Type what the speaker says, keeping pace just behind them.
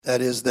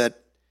That is that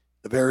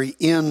the very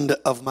end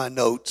of my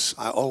notes,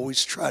 I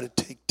always try to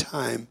take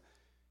time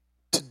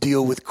to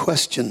deal with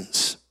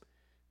questions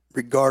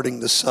regarding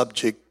the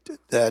subject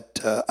that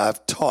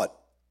I've taught.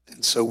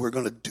 And so we're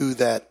going to do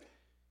that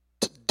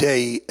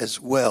today as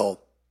well.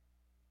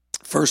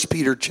 1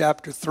 Peter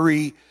chapter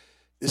 3,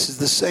 this is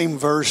the same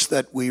verse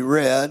that we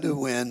read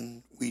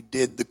when we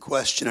did the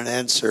question and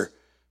answer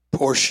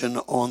portion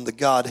on the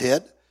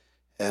Godhead.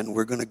 And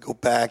we're going to go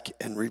back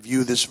and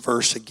review this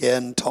verse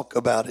again, talk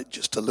about it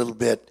just a little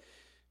bit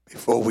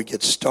before we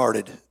get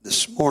started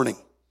this morning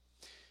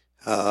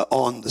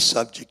on the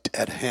subject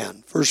at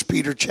hand. 1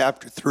 Peter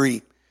chapter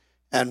 3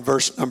 and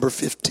verse number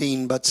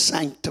 15, but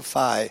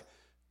sanctify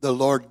the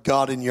Lord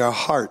God in your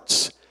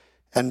hearts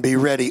and be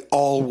ready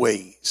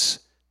always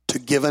to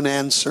give an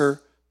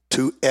answer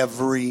to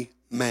every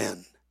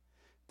man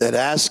that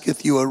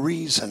asketh you a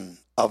reason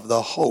of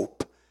the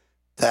hope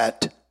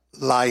that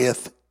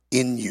lieth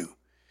in you,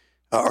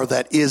 or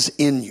that is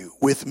in you,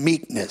 with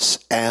meekness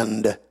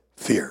and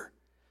fear.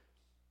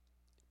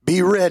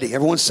 Be ready.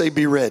 Everyone say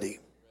be ready.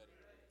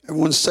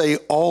 Everyone say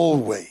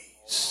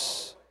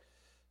always.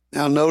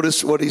 Now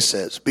notice what he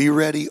says. Be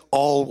ready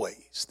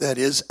always. That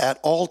is at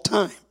all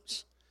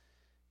times.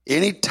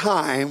 Any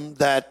time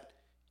that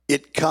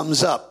it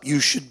comes up, you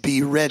should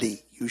be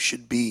ready. You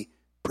should be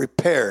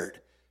prepared.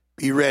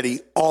 Be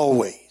ready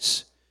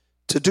always.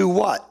 To do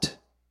what?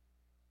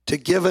 To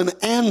give an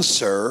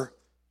answer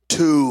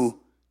to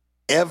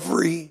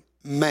every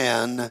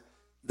man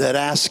that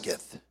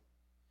asketh.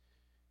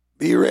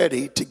 Be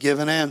ready to give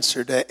an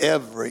answer to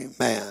every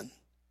man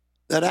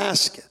that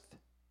asketh.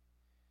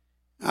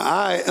 Now,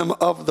 I am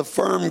of the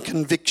firm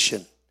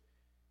conviction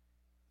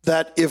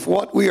that if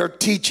what we are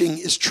teaching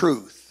is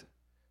truth,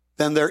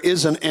 then there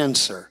is an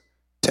answer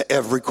to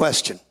every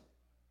question.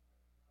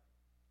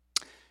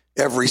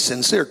 Every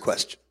sincere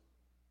question.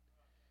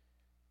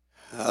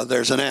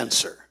 There's an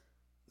answer.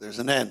 There's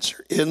an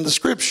answer in the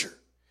Scripture.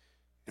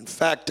 In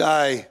fact,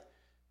 I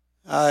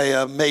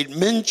made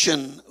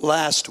mention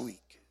last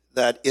week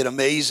that it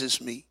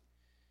amazes me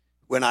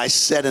when I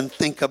sit and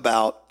think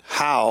about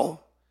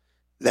how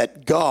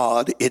that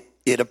God,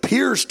 it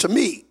appears to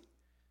me,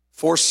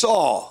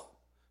 foresaw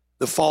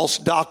the false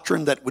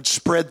doctrine that would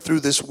spread through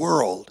this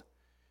world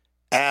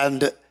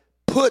and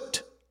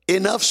put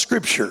enough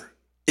Scripture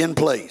in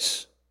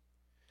place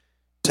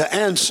to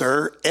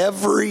answer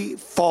every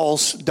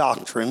false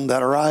doctrine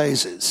that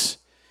arises.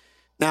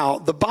 Now,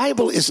 the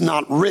Bible is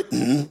not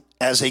written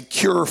as a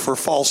cure for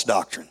false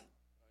doctrine.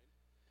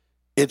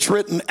 It's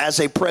written as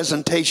a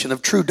presentation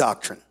of true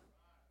doctrine.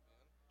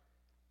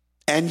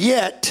 And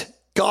yet,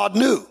 God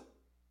knew.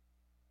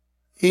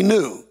 He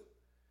knew.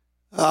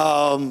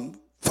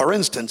 For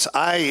instance,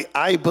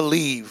 I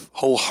believe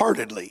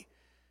wholeheartedly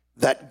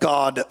that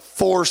God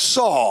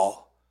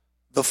foresaw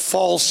the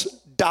false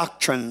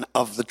doctrine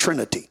of the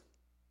Trinity.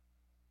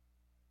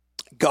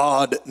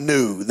 God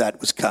knew that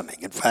was coming.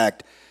 In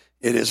fact,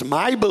 it is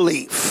my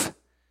belief,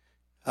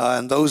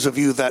 and those of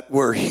you that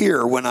were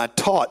here when I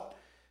taught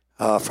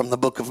from the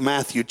book of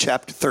Matthew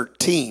chapter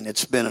 13,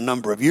 it's been a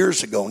number of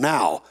years ago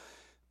now,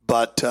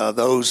 but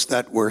those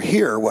that were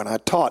here when I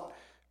taught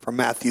from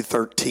Matthew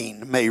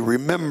 13 may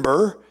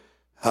remember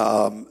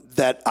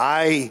that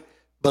I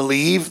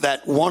believe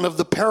that one of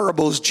the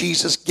parables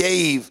Jesus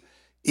gave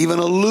even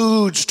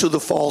alludes to the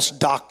false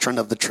doctrine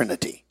of the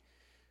Trinity.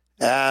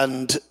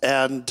 And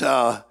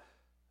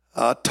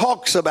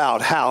talks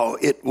about how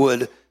it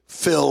would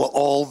fill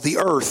all the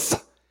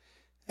earth.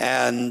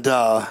 And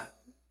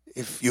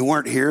if you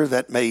weren't here,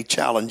 that may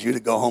challenge you to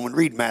go home and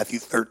read Matthew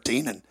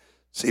 13 and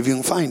see if you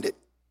can find it.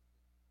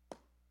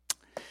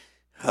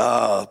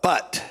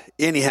 But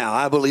anyhow,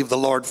 I believe the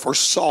Lord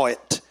foresaw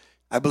it.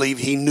 I believe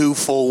he knew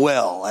full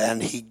well,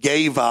 and he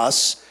gave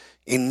us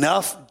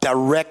enough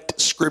direct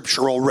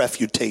scriptural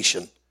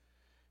refutation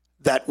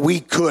that we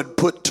could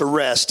put to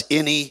rest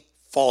any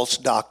false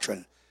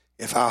doctrine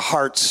if our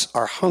hearts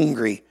are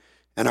hungry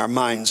and our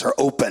minds are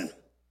open.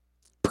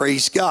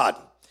 Praise God.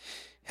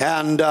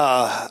 And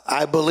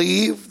I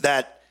believe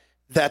that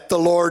the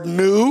Lord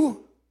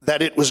knew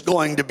that it was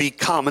going to be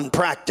common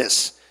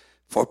practice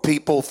for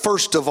people,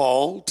 first of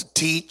all, to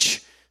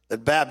teach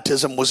that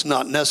baptism was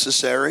not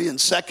necessary, and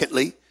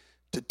secondly,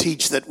 to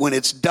teach that when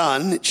it's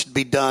done, it should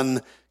be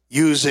done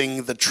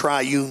using the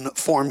triune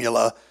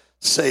formula,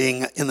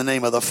 saying in the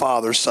name of the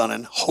Father, Son,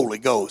 and Holy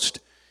Ghost.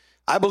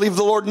 I believe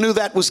the Lord knew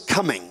that was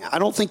coming. I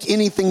don't think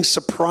anything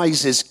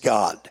surprises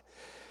God.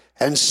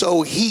 And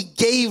so he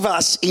gave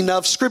us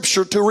enough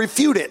Scripture to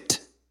refute it.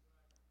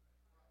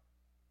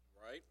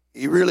 Right?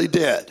 He really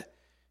did.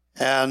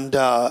 And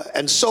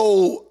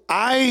so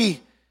I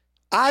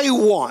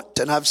want,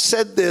 and I've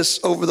said this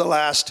over the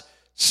last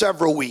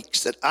several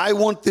weeks, that I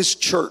want this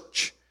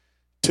church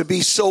to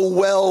be so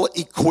well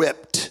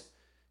equipped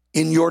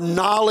in your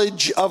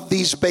knowledge of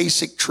these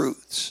basic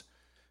truths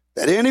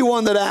that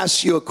anyone that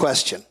asks you a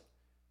question,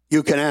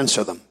 you can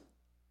answer them.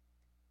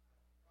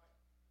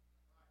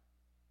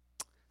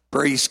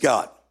 Praise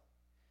God.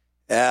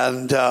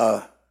 And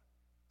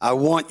I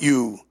want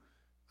you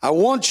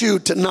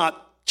to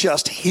not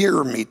just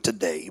hear me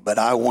today, but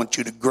I want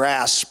you to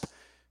grasp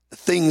the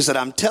things that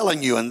I'm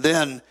telling you. And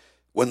then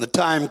when the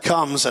time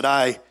comes that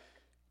I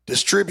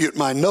distribute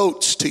my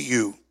notes to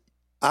you,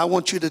 I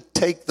want you to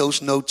take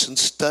those notes and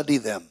study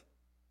them.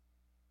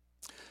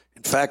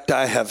 In fact,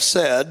 I have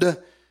said,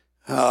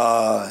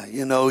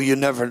 you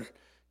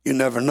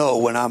never know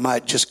when I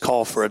might just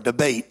call for a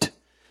debate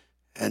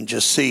and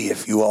just see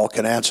if you all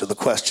can answer the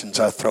questions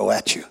I throw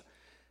at you.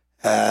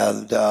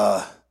 And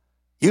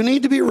you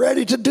need to be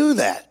ready to do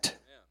that.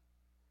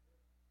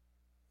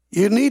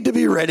 You need to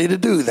be ready to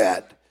do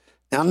that.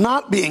 Now,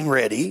 not being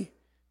ready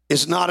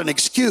is not an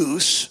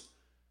excuse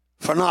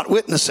for not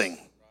witnessing.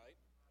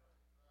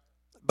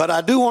 But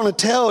I do want to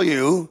tell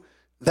you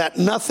that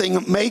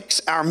nothing makes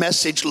our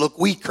message look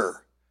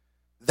weaker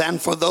than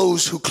for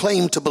those who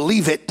claim to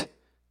believe it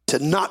to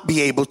not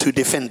be able to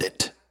defend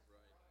it.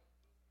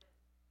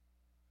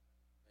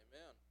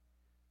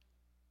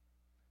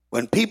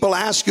 When people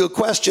ask you a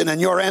question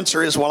and your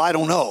answer is, well, I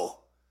don't know,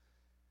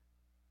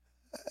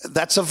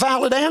 that's a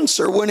valid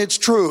answer when it's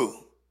true.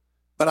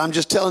 But I'm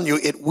just telling you,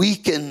 it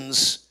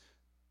weakens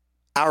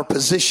our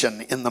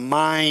position in the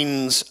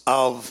minds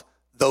of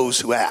those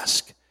who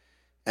ask.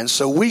 And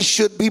so we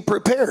should be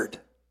prepared.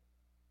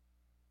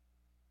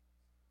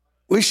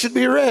 We should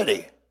be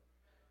ready.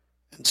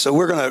 And so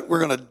we're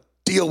going to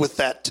deal with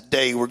that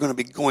today. We're going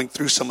to be going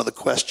through some of the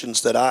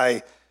questions that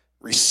I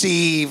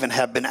receive and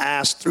have been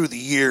asked through the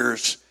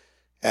years,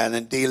 and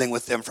then dealing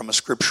with them from a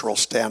scriptural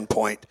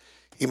standpoint.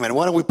 Amen.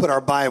 Why don't we put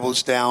our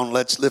Bibles down?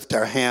 Let's lift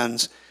our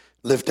hands,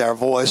 lift our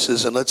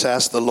voices, and let's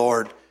ask the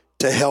Lord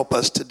to help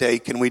us today.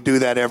 Can we do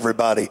that,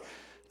 everybody?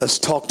 Let's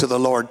talk to the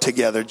Lord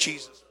together.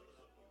 Jesus,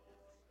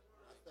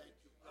 I thank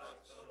you, God,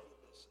 for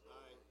this.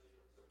 I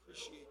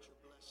appreciate your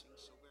blessing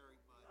so very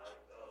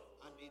much.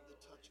 I need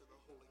the touch of the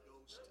Holy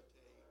Ghost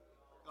today.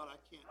 God, I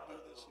can't do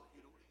this if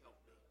you don't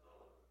help me.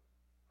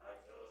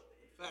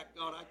 In fact,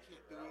 God, I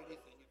can't do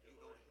anything if you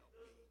don't help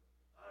me.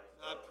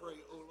 I pray,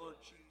 oh Lord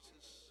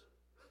Jesus,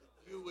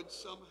 that you would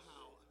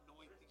somehow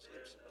anoint these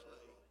lips of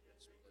clay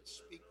and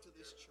speak to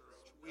this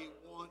church. We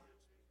want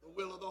the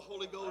will of the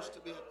Holy Ghost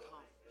to be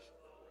accomplished.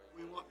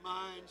 We want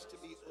minds to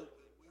be open.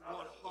 We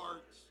want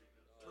hearts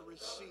to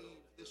receive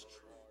this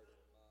truth.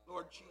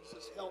 Lord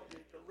Jesus, help me,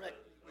 direct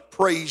me. We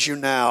praise you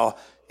now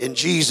in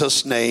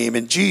Jesus' name.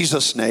 In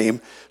Jesus'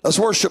 name. Let's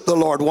worship the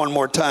Lord one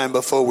more time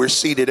before we're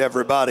seated,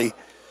 everybody.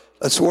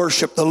 Let's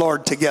worship the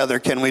Lord together.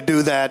 Can we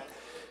do that?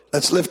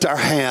 Let's lift our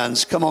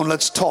hands. Come on,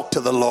 let's talk to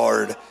the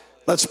Lord.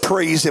 Let's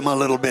praise him a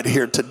little bit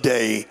here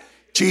today.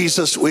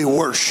 Jesus, we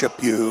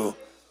worship you.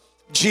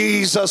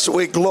 Jesus,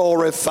 we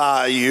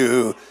glorify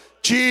you.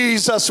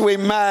 Jesus, we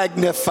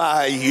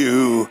magnify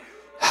you.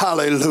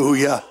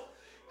 Hallelujah.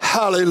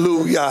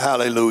 Hallelujah.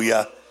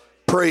 Hallelujah.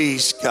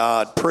 Praise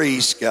God.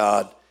 Praise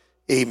God.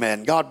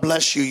 Amen. God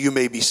bless you. You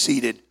may be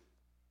seated.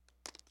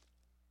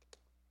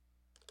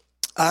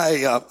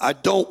 I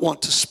don't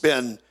want to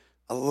spend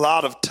a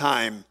lot of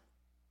time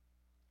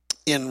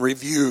in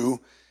review,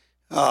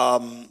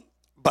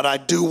 but I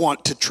do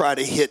want to try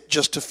to hit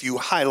just a few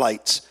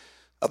highlights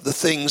of the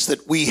things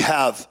that we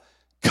have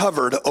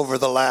covered over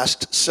the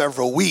last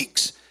several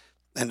weeks.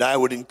 And I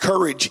would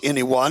encourage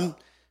anyone,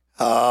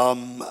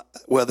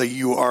 whether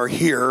you are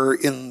here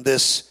in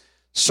this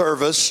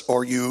service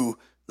or you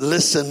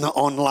listen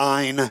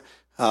online,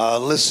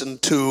 listen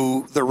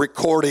to the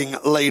recording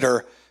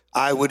later,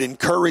 I would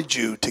encourage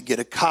you to get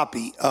a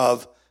copy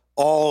of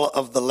all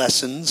of the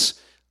lessons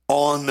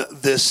on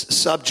this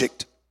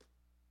subject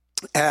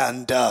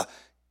and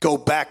go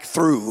back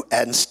through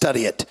and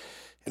study it.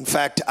 In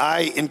fact,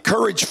 I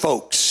encourage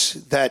folks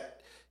that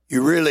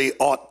you really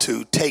ought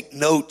to take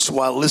notes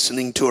while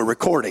listening to a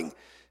recording,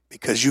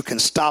 because you can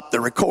stop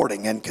the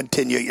recording and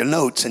continue your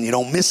notes and you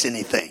don't miss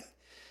anything.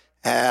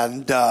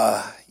 And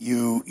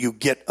you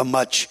get a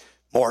much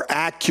more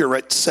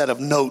accurate set of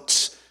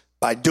notes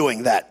by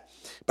doing that.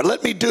 But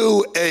let me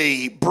do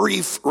a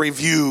brief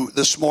review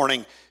this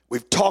morning.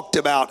 We've talked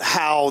about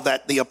how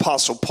that the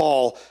Apostle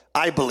Paul,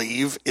 I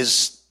believe,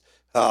 is,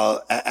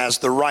 as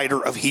the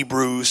writer of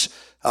Hebrews,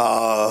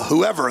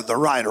 whoever the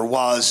writer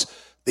was,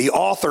 the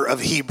author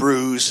of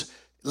Hebrews,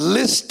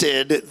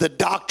 listed the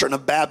doctrine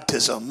of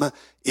baptism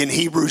in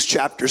Hebrews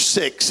chapter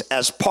 6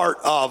 as part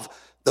of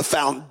the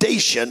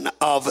foundation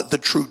of the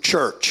true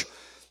church.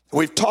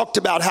 We've talked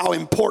about how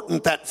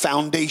important that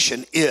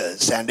foundation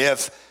is, and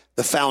if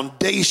the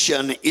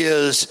foundation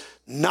is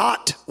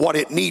not what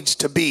it needs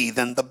to be,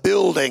 then the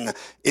building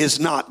is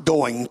not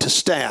going to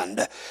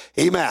stand.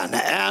 Amen.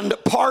 And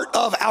part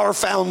of our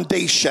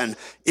foundation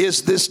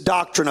is this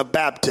doctrine of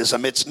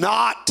baptism. It's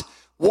not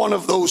one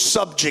of those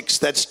subjects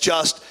that's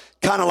just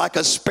kind of like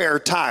a spare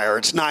tire.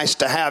 It's nice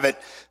to have it,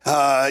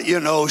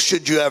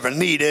 should you ever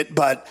need it,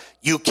 but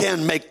you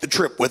can make the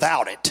trip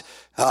without it.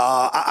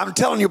 I'm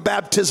telling you,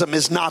 baptism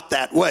is not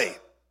that way.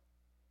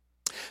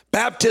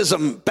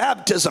 Baptism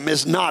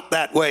is not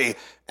that way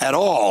at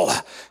all.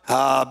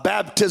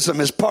 Baptism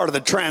is part of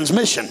the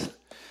transmission.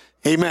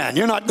 Amen.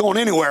 You're not going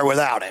anywhere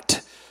without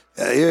it.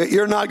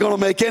 You're not going to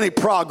make any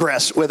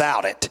progress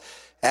without it.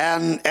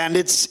 And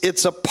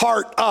it's a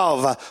part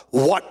of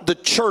what the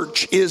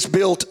church is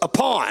built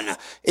upon.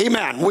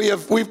 Amen.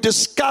 We've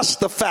discussed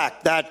the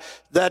fact that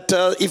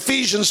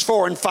Ephesians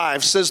 4 and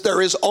 5 says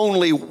there is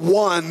only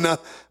one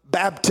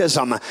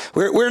baptism.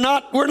 We're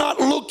not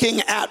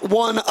looking at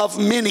one of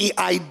many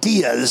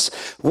ideas,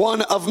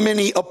 one of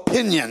many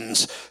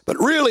opinions, but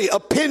really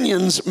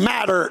opinions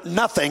matter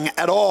nothing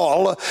at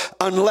all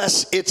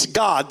unless it's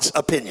God's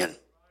opinion.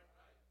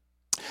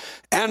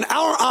 And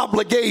our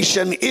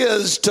obligation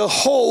is to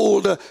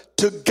hold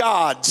to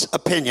God's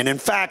opinion. In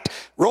fact,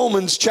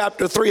 Romans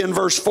chapter 3 and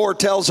verse 4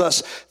 tells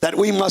us that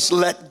we must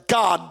let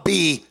God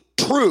be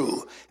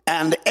true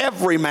and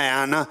every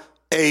man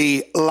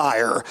a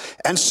liar.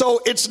 And so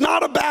it's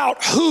not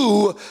about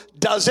who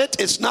does it.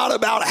 It's not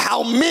about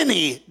how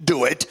many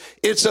do it.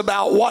 It's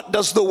about what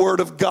does the Word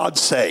of God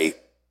say.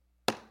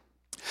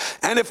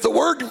 And if the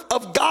Word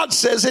of God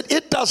says it,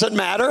 it doesn't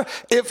matter.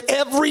 If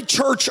every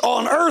church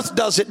on earth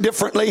does it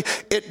differently,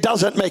 it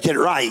doesn't make it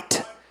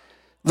right.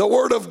 The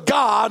Word of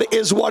God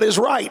is what is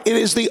right. It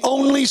is the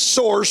only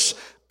source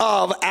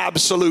of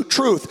absolute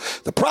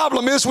truth. The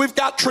problem is we've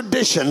got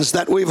traditions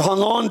that we've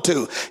hung on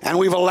to, and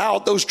we've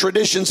allowed those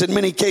traditions in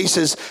many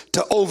cases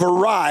to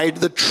override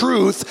the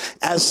truth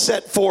as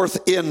set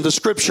forth in the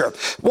Scripture.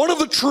 One of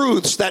the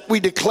truths that we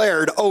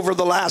declared over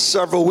the last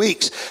several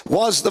weeks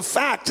was the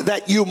fact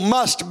that you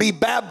must be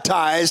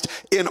baptized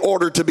in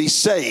order to be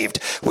saved.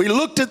 We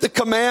looked at the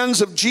commands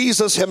of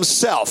Jesus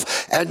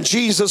himself, and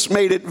Jesus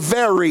made it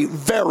very,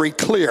 very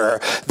clear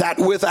that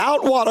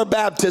without water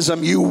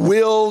baptism you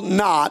will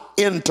not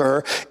enter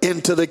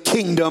into the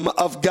kingdom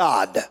of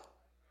God.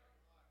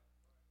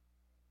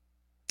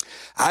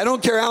 I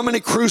don't care how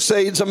many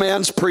crusades a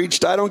man's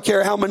preached. I don't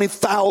care how many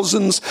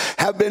thousands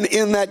have been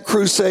in that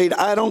crusade.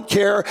 I don't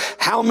care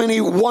how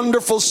many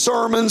wonderful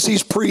sermons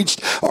he's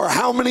preached or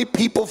how many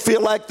people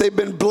feel like they've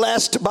been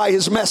blessed by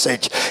his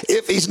message.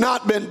 If he's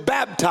not been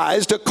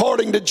baptized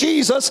according to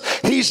Jesus,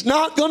 he's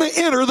not going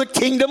to enter the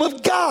kingdom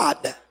of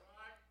God.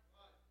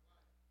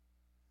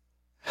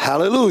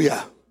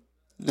 Hallelujah.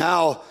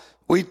 Now,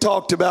 we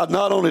talked about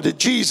not only did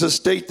Jesus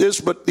state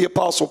this, but the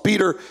Apostle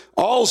Peter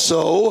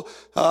also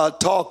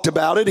talked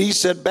about it. He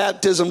said,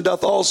 baptism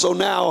doth also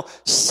now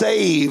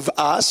save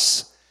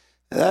us.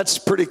 That's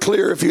pretty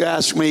clear if you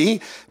ask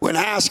me. When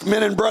asked,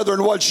 men and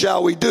brethren, what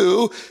shall we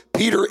do?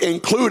 Peter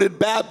included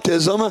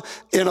baptism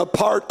in a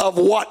part of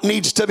what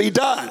needs to be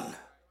done.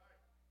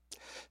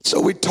 So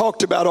we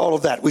talked about all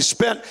of that. We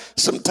spent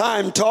some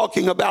time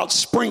talking about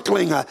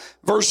sprinkling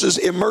versus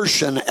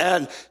immersion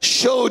and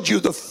showed you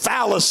the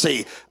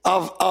fallacy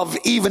of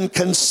even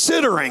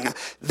considering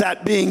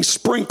that being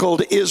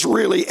sprinkled is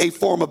really a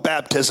form of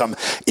baptism.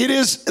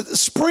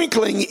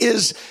 Sprinkling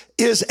is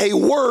a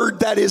word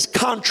that is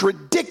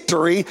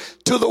contradictory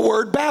to the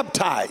word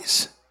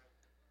baptize.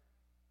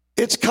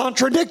 It's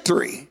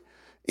contradictory.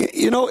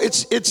 You know,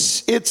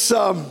 it's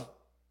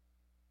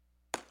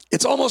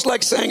almost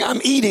like saying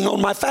I'm eating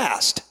on my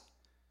fast.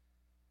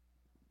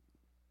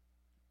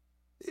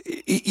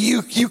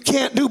 You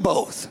can't do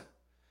both.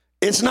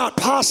 It's not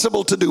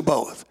possible to do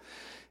both.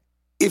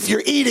 If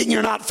you're eating,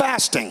 you're not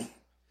fasting.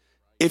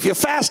 If you're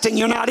fasting,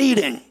 you're not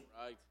eating.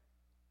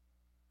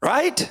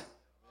 Right?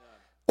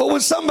 But when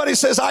somebody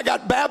says, I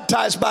got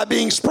baptized by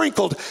being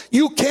sprinkled,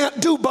 you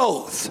can't do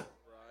both.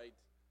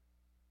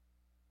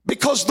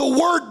 Because the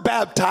word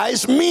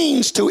baptize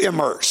means to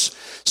immerse.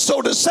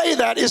 So to say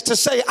that is to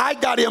say I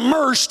got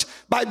immersed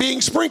by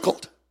being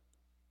sprinkled.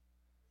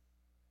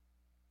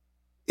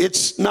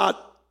 It's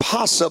not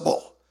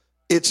possible.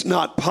 It's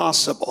not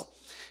possible.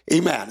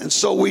 Amen. And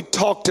so we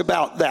talked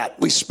about that.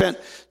 We spent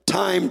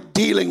time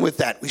dealing with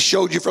that. We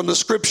showed you from the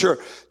Scripture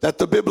that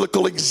the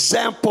biblical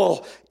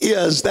example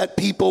is that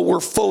people were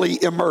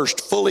fully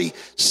immersed, fully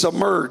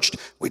submerged.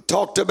 We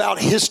talked about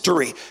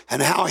history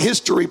and how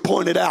history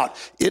pointed out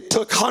it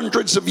took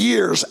hundreds of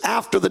years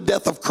after the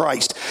death of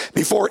Christ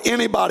before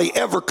anybody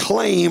ever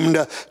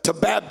claimed to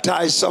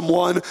baptize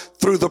someone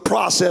through the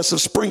process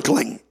of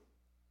sprinkling.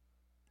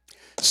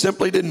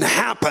 Simply didn't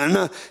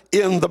happen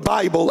in the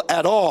Bible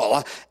at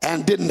all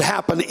and didn't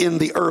happen in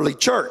the early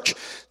church.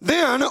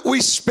 Then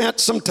we spent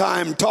some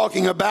time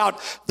talking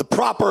about the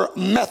proper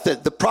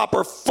method, the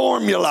proper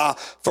formula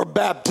for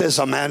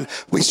baptism. And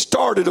we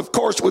started, of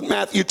course, with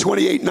Matthew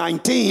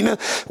 28:19,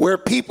 where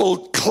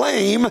people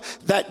claim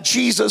that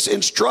Jesus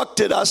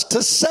instructed us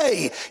to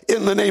say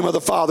in the name of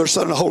the Father,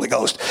 Son, and Holy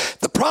Ghost.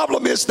 The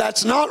problem is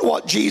that's not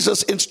what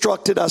Jesus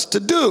instructed us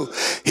to do.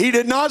 He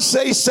did not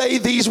say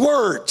these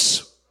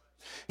words.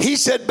 He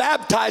said,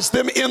 baptize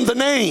them in the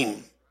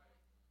name.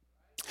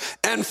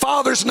 And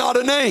Father's not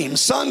a name.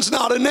 Son's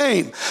not a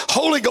name.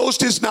 Holy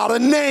Ghost is not a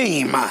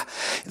name.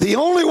 The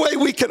only way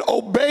we can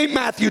obey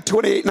Matthew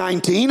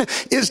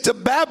 28:19 is to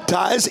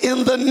baptize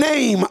in the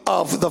name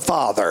of the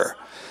Father.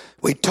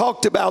 We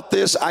talked about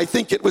this. I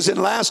think it was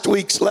in last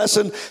week's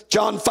lesson,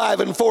 John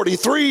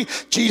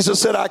 5:43.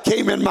 Jesus said, I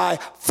came in my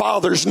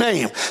Father's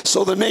name.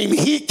 So the name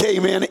he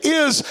came in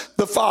is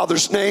the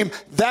Father's name.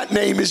 That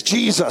name is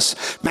Jesus.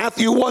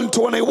 Matthew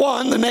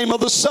 1:21, the name of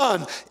the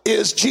Son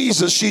is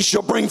Jesus. She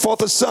shall bring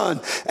forth a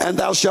son, and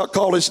thou shalt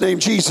call his name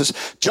Jesus.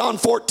 John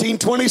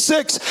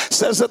 14:26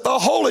 says that the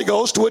Holy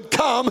Ghost would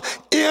come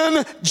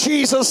in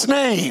Jesus'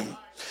 name.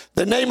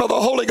 The name of the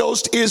Holy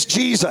Ghost is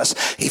Jesus.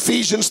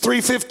 Ephesians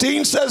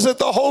 3:15 says that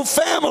the whole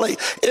family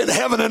in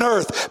heaven and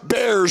earth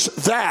bears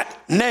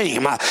that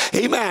name.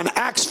 Amen.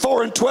 Acts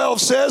 4:12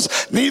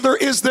 says, neither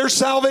is there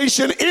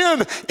salvation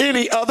in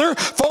any other,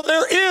 for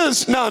there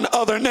is none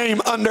other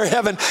name under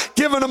heaven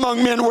given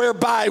among men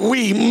whereby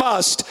we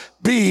must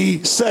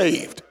be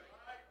saved.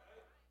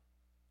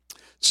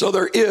 So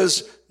there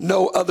is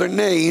no other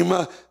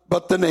name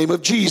but the name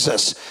of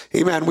Jesus.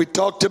 Amen. We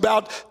talked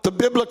about the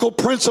biblical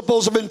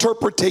principles of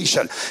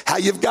interpretation, how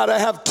you've got to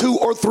have 2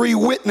 or 3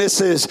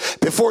 witnesses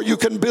before you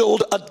can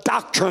build a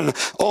doctrine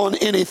on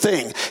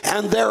anything.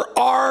 And there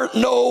are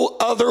no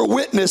other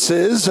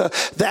witnesses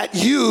that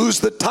use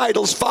the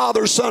titles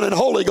Father, Son, and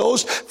Holy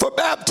Ghost for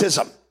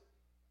baptism.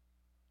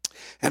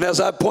 And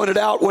as I pointed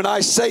out, when I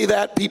say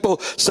that, people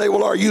say,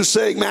 well, are you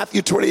saying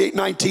Matthew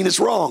 28:19 is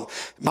wrong?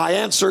 My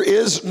answer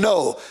is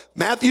no.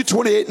 Matthew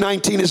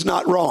 28:19 is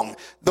not wrong.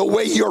 The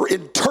way you're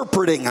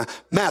interpreting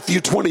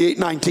Matthew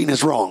 28:19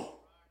 is wrong.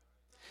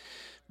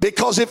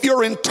 Because if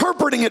you're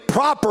interpreting it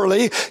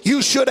properly,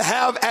 you should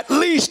have at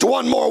least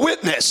one more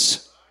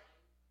witness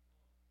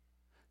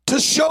to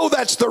show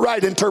that's the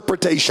right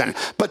interpretation.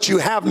 But you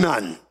have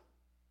none.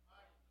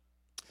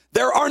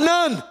 There are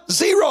none.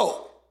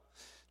 Zero.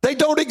 They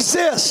don't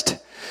exist.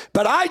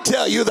 But I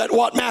tell you that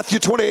what Matthew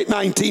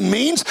 28:19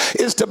 means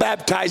is to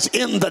baptize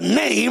in the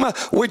name,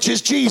 which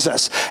is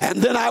Jesus. And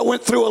then I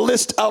went through a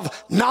list of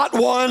not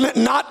 1,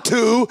 not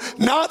 2,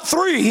 not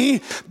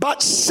 3,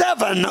 but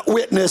 7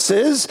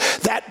 witnesses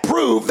that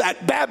prove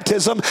that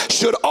baptism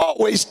should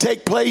always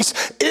take place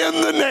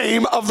in the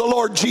name of the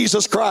Lord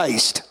Jesus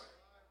Christ.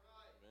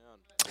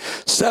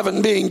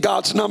 7 being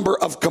God's number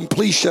of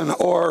completion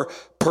or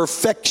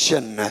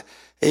perfection.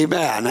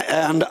 Amen.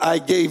 And I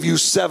gave you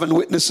 7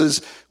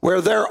 witnesses where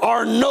there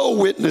are no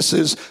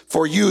witnesses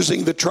for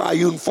using the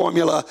triune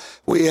formula.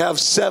 We have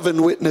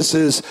 7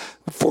 witnesses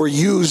for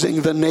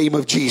using the name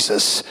of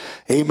Jesus.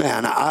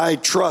 Amen. I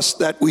trust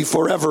that we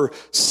forever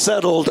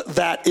settled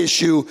that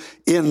issue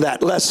in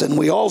that lesson.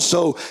 We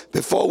also,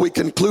 before we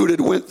concluded,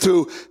 went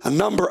through a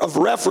number of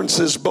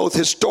references, both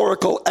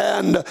historical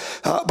and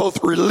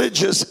both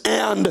religious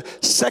and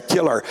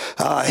secular.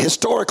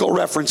 Historical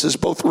references,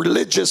 both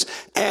religious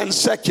and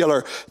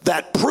secular,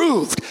 that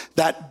proved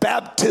that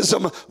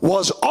baptism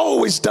was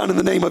always done in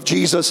the name of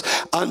Jesus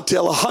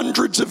until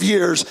hundreds of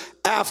years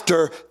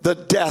after the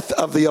death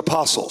of the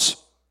apostles.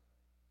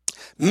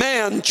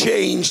 Man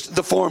changed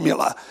the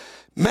formula.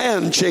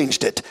 Man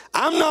changed it.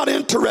 I'm not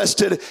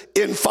interested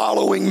in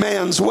following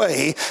man's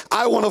way.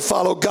 I want to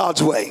follow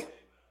God's way.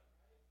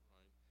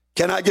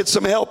 Can I get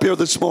some help here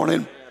this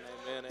morning?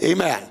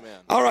 Amen.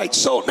 All right,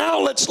 so now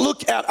let's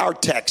look at our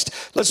text.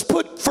 Let's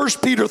put 1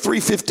 Peter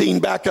 3:15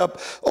 back up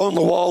on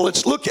the wall.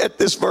 Let's look at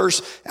this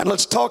verse and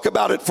let's talk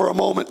about it for a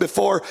moment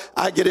before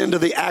I get into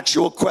the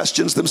actual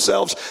questions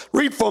themselves.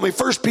 Read for me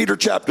 1 Peter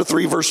chapter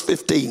 3, verse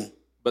 15.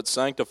 But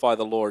sanctify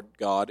the Lord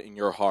God in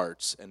your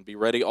hearts, and be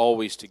ready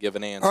always to give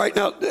an answer. All right,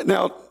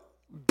 now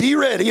be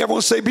ready.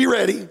 Everyone say be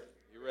ready.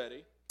 Be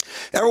ready.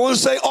 Everyone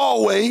say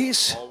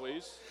always.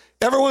 Always.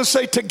 Everyone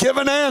say to give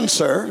an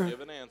answer. To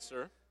give an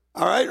answer.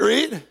 All right,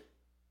 read.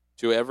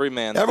 To every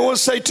man. Everyone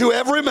say to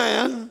every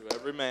man. To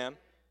every man.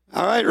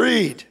 All right,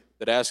 read.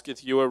 That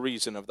asketh you a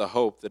reason of the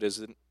hope that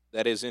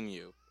is in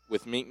you,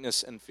 with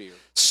meekness and fear.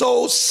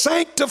 So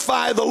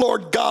sanctify the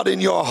Lord God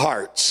in your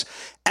hearts,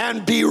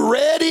 and be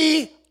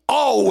ready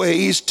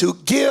always to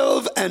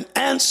give an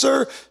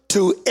answer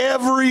to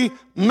every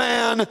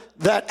man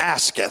that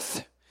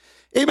asketh.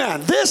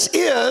 Amen. This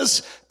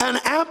is an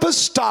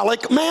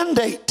apostolic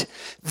mandate.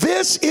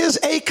 This is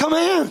a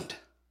command.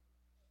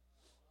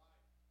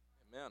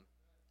 Amen.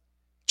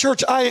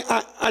 Church,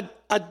 I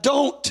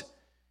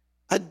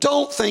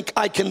don't think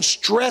I can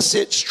stress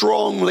it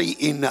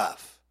strongly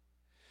enough.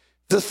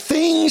 The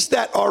things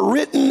that are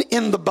written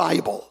in the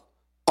Bible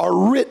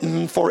are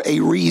written for a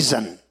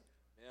reason.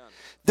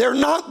 They're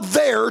not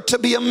there to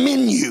be a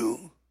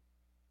menu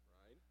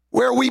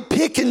where we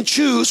pick and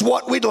choose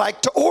what we'd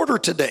like to order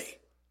today.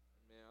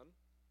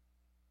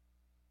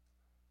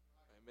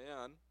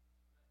 Amen.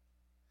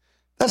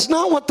 That's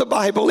not what the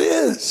Bible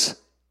is.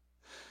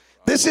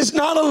 This is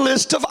not a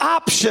list of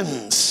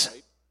options.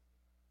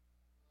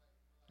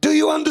 Do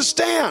you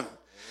understand?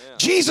 Amen.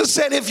 Jesus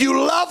said, if you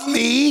love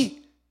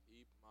me,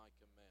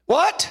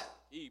 what?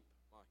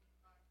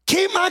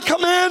 Keep my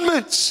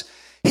commandments.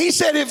 He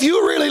said, if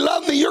you really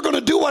love me, you're going to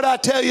do what I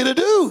tell you to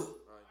do.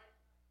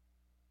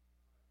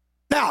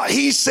 Now,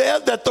 he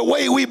said that the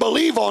way we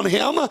believe on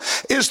him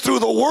is through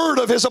the word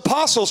of his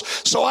apostles.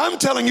 So I'm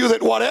telling you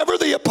that whatever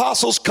the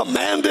apostles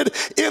commanded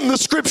in the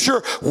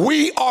scripture,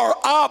 we are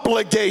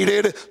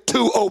obligated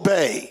to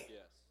obey. Yes.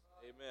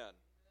 Amen.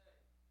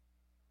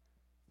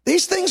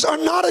 These things are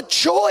not a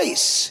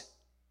choice.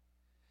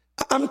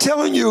 I'm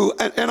telling you,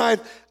 and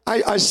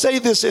I say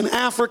this in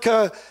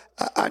Africa,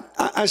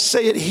 I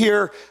say it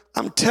here.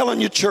 I'm telling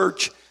you,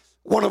 church,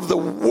 one of the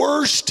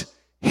worst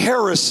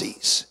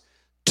heresies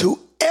to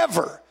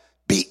ever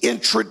be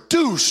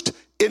introduced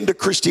into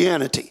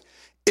Christianity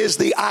is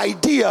the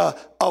idea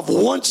of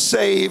once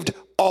saved,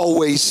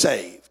 always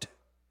saved.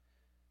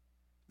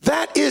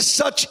 That is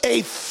such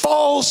a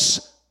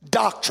false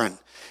doctrine.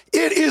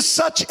 It is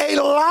such a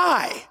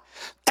lie.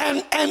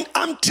 And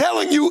I'm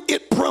telling you,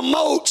 it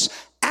promotes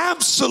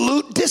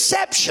absolute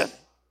deception.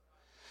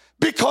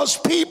 Because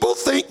people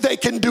think they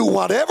can do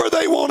whatever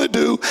they want to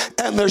do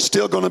and they're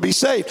still going to be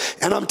saved.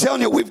 And I'm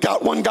telling you, we've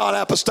got one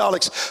God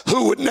apostolics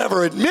who would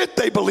never admit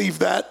they believe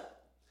that,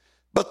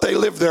 but they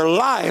live their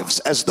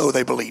lives as though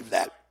they believe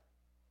that.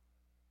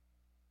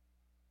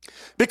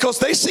 Because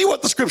they see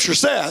what the scripture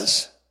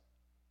says,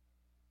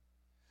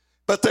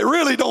 but they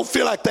really don't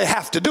feel like they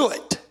have to do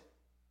it.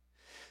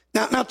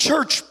 Now,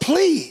 church,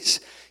 please,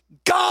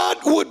 God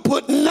would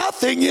put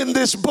nothing in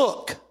this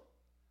book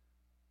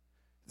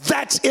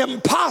that's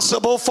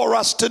impossible for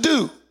us to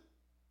do.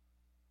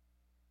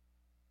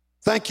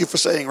 Thank you for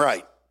saying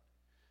right.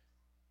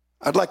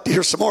 I'd like to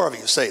hear some more of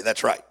you say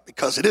that's right,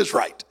 because it is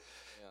right.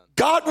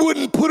 God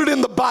wouldn't put it in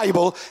the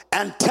Bible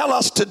and tell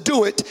us to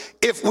do it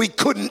if we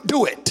couldn't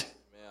do it.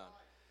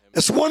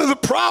 It's one of the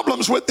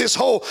problems with this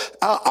whole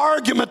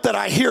argument that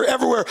I hear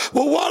everywhere.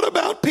 Well, what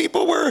about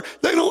people where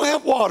they don't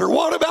have water?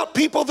 What about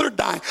people that are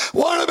dying?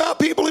 What about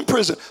people in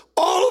prison?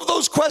 All of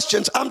those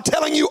questions, I'm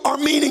telling you, are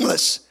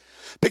meaningless.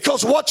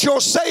 Because what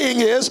you're saying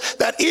is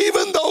that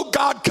even though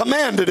God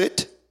commanded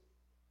it,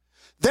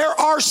 there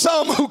are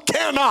some who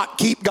cannot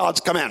keep God's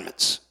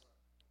commandments.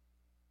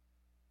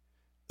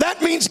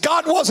 That means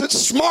God wasn't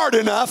smart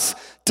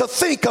enough to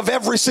think of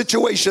every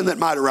situation that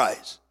might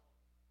arise.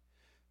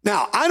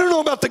 Now, I don't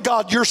know about the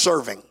God you're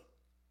serving,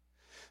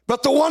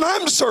 but the one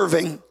I'm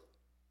serving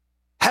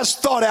has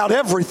thought out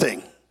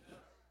everything.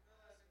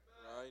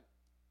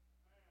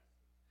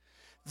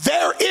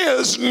 There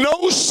is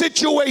no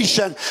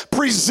situation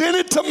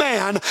presented to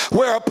man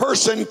where a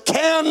person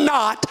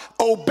cannot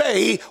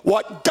obey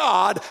what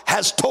God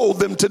has told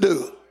them to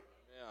do.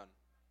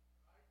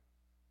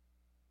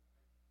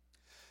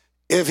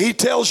 If he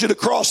tells you to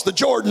cross the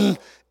Jordan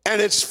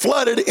and it's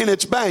flooded in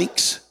its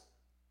banks,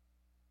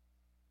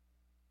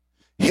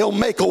 he'll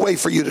make a way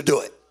for you to do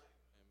it.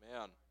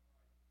 Amen.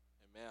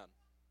 Amen.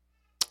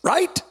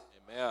 Right?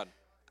 Amen.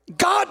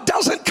 God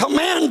doesn't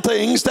command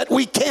things that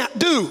we can't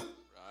do.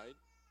 Right.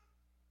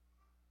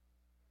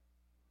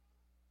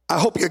 I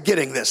hope you're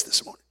getting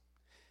this morning.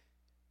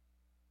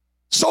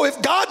 So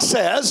if God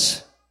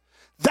says,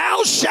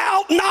 thou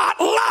shalt not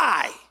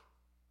lie,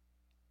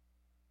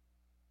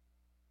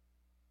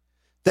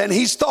 then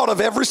he's thought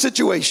of every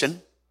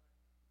situation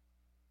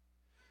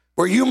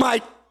where you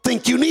might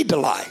think you need to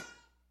lie.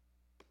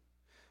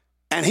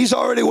 And he's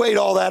already weighed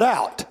all that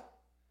out.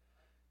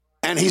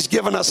 And he's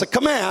given us a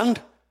command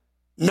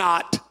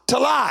not to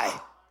lie.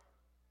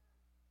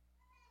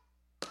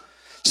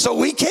 So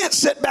we can't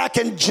sit back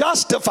and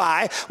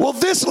justify, well,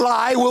 this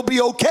lie will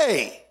be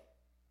okay.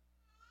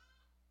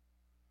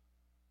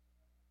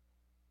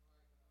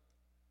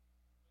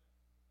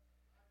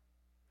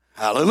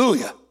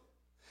 Hallelujah.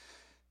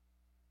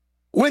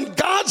 When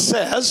God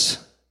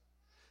says,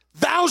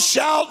 thou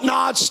shalt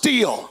not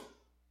steal,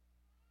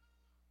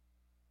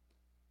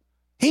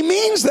 he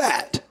means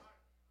that.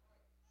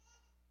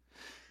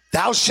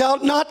 Thou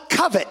shalt not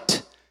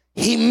covet,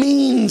 he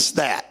means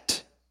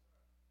that.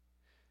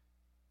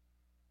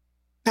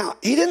 Now,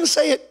 he didn't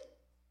say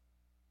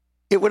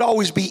it would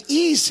always be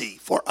easy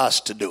for us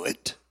to do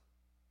it,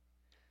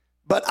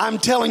 but I'm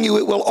telling you,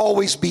 it will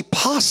always be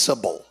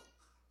possible.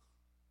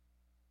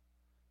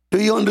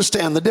 Do you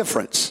understand the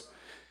difference?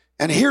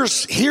 And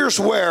here's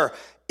where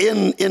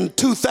in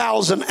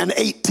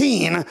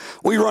 2018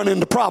 we run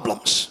into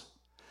problems.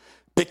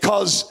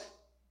 Because,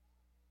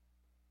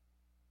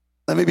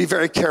 let me be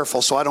very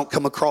careful so I don't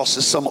come across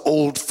as some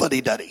old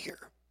fuddy-duddy here.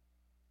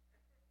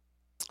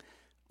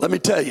 Let me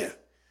tell you,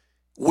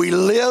 we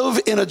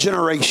live in a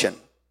generation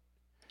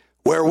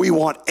where we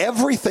want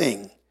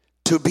everything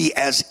to be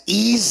as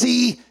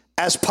easy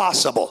as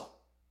possible.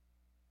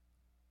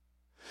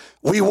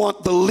 We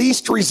want the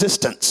least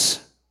resistance.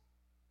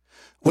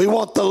 We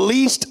want the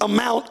least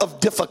amount of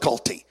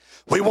difficulty.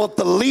 We want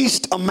the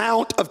least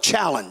amount of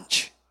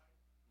challenge.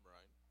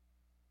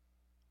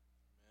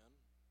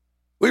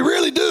 We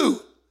really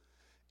do.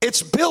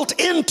 It's built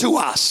into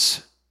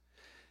us.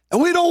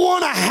 And we don't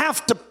want to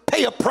have to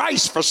pay a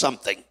price for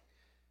something.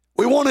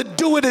 We want to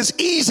do it as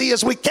easy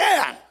as we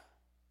can.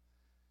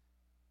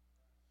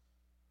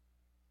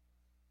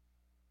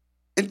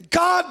 And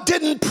God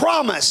didn't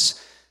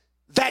promise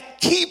that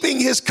keeping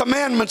his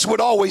commandments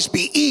would always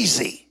be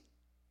easy.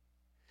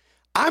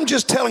 I'm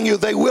just telling you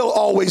they will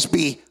always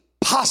be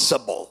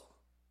possible.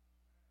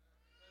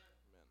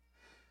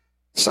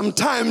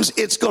 Sometimes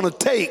it's going to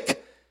take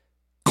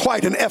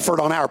quite an effort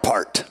on our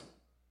part.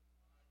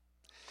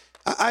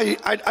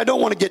 I don't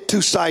want to get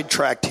too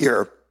sidetracked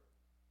here,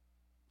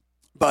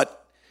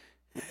 but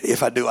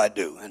if I do, I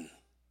do, and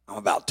I'm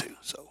about to,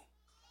 so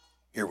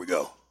here we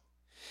go.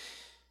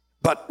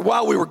 But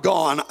while we were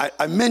gone,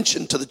 I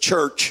mentioned to the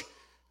church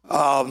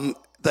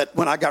that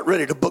when I got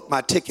ready to book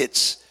my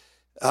tickets,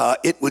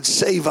 it would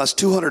save us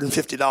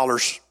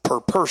 $250 per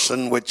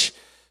person, which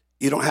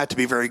you don't have to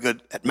be very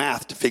good at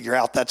math to figure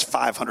out that's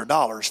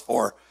 $500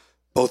 for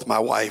both my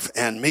wife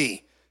and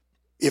me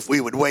if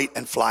we would wait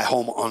and fly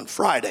home on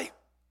Friday.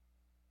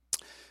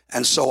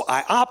 And so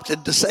I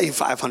opted to save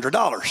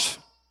 $500.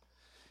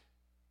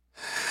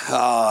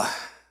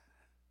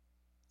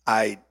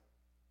 I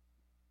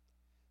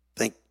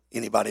think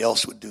anybody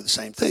else would do the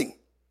same thing.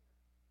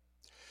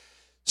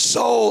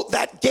 So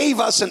that gave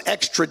us an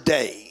extra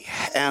day,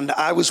 and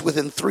I was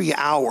within 3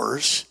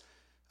 hours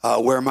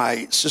where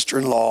my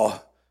sister-in-law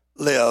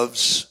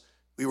lives.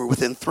 We were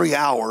within 3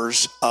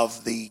 hours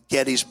of the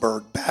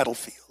Gettysburg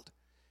battlefield.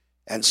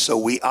 And so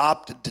we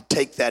opted to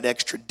take that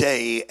extra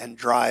day and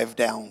drive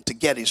down to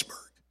Gettysburg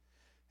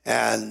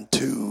and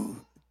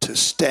to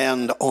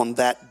stand on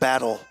that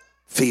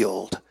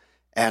battlefield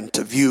and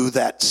to view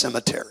that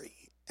cemetery.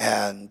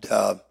 And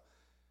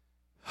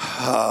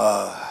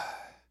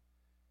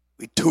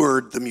we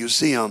toured the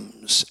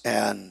museums,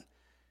 and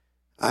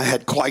I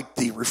had quite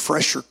the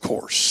refresher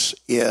course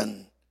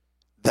in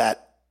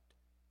that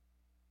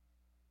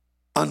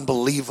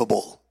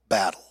unbelievable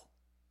battle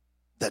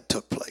that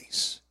took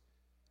place,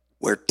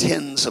 where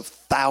tens of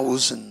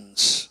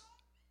thousands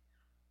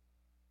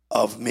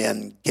of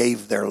men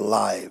gave their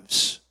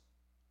lives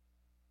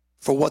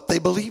for what they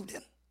believed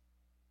in.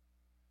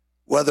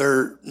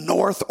 Whether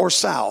north or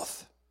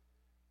south,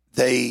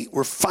 they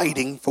were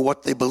fighting for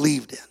what they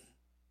believed in.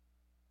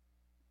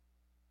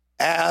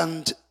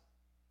 And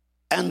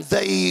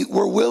they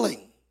were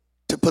willing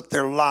to put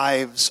their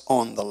lives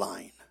on the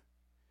line.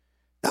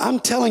 Now, I'm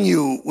telling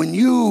you, when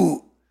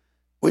you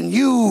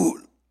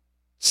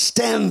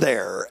stand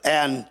there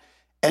and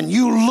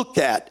you look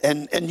at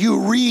and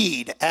you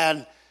read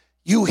and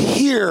you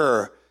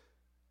hear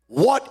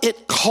what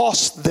it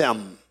cost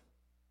them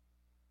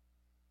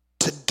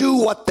to do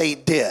what they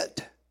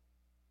did,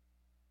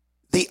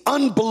 the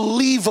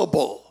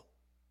unbelievable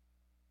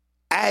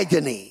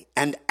agony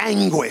and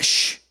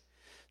anguish.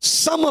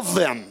 Some of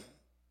them,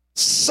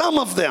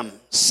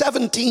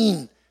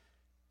 17,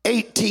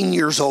 18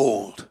 years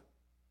old.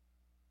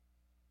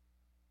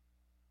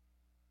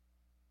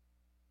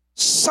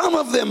 Some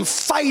of them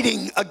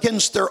fighting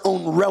against their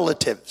own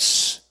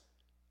relatives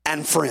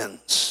and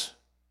friends.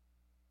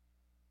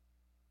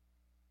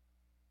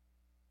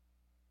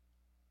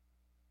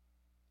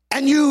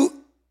 And you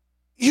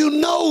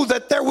know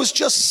that there was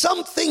just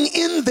something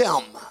in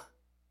them,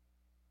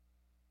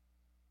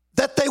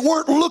 that they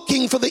weren't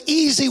looking for the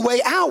easy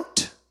way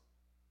out.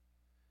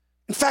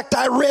 In fact,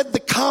 I read the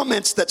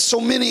comments that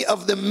so many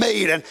of them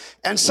made,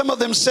 and some of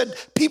them said,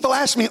 people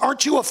asked me,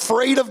 aren't you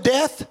afraid of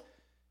death?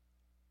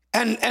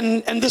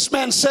 And this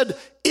man said,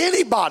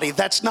 anybody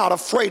that's not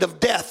afraid of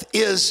death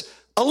is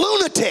a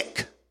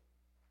lunatic.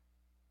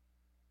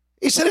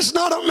 He said, it's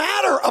not a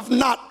matter of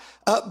not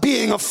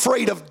being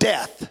afraid of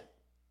death.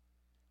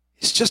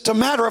 It's just a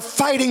matter of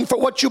fighting for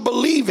what you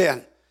believe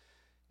in.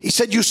 He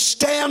said, you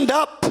stand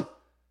up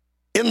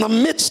in the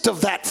midst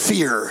of that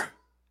fear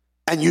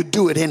and you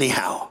do it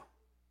anyhow.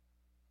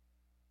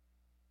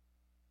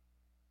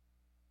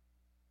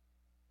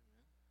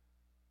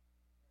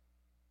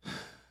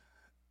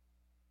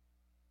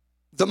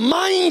 The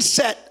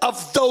mindset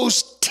of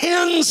those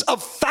tens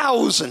of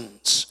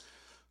thousands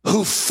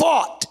who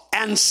fought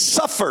and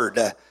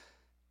suffered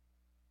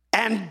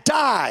and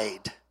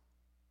died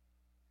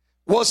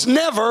was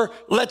never,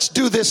 let's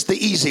do this the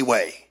easy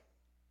way.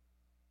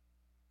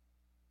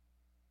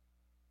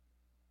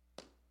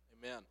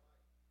 Amen.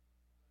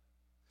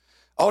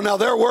 Oh, now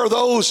there were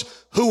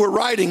those who were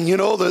writing,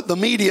 the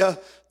media,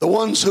 the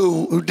ones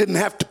who didn't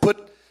have to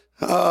put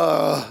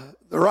the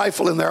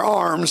rifle in their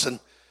arms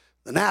and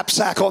the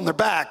knapsack on their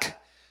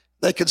back.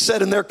 They could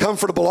sit in their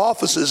comfortable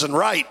offices and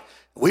write.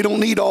 We don't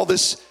need all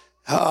this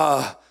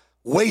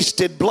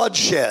wasted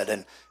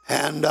bloodshed.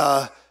 And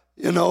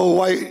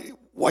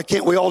why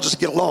can't we all just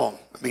get along?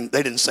 I mean,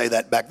 they didn't say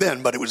that back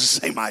then, but it was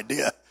the same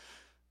idea.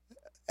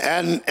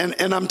 And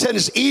I'm telling you,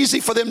 it's easy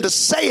for them to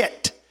say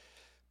it,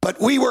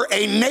 but we were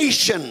a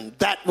nation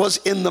that was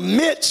in the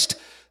midst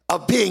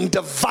of being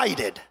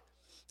divided,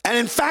 and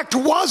in fact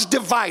was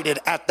divided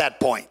at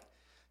that point.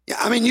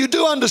 I mean, you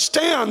do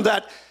understand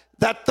that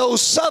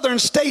those southern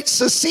states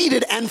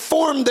seceded and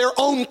formed their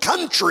own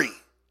country.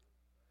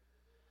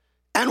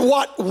 And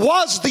what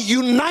was the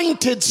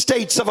United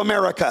States of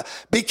America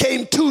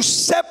became two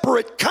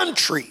separate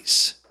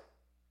countries.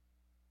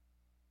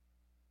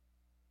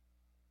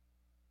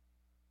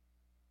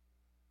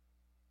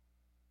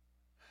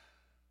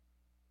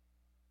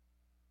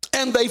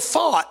 And they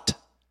fought.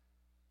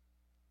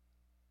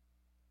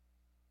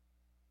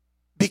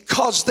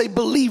 because they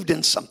believed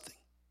in something.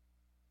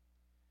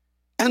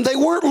 And they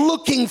weren't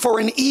looking for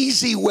an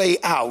easy way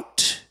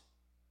out.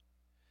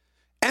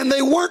 And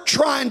they weren't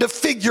trying to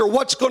figure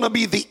what's going to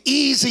be the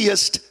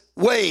easiest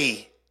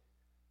way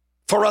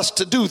for us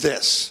to do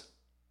this.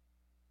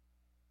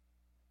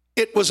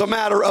 It was a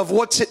matter of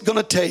what's it going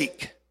to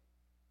take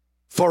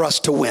for us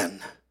to win.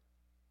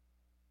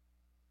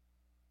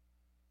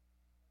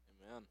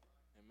 Amen.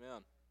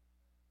 Amen.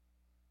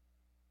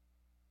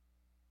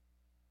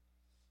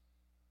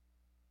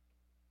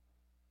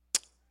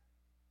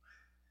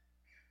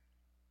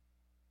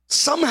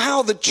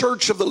 Somehow the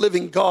church of the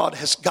living God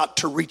has got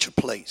to reach a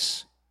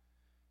place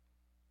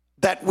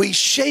that we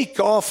shake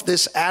off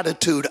this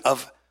attitude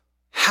of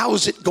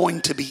how's it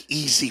going to be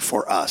easy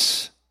for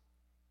us,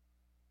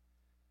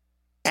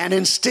 and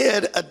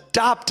instead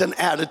adopt an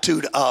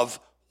attitude of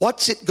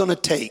what's it going to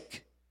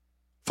take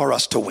for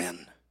us to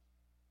win.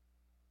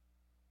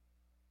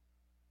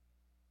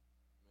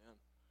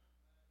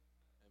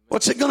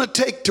 What's it going to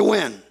take to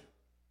win?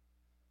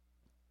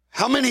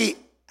 How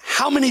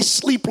many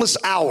sleepless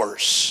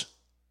hours?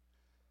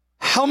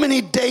 How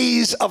many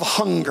days of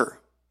hunger?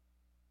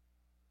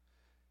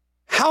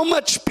 How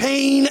much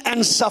pain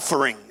and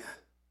suffering?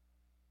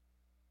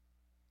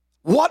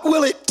 What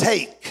will it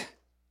take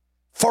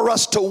for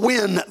us to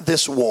win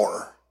this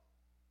war?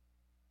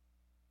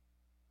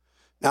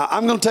 Now,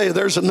 I'm going to tell you,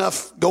 there's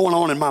enough going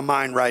on in my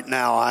mind right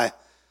now.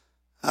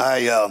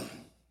 I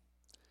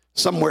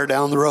somewhere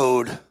down the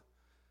road,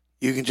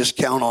 you can just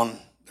count on,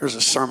 there's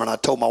a sermon. I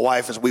told my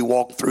wife as we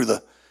walked through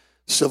the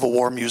Civil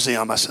War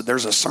Museum, I said,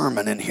 there's a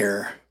sermon in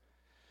here.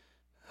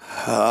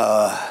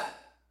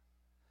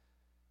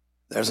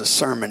 There's a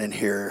sermon in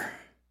here.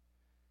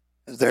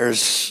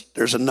 There's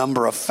a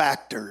number of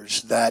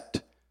factors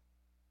that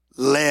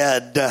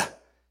led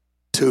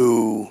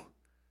to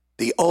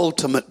the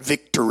ultimate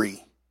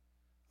victory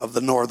of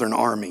the Northern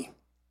Army.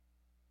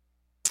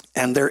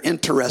 And they're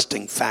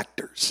interesting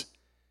factors.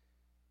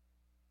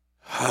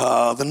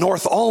 The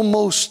North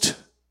almost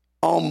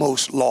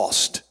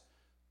lost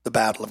the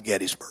Battle of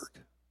Gettysburg.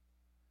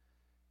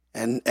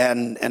 And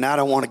I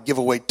don't want to give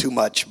away too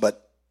much, but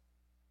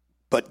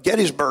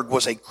Gettysburg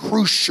was a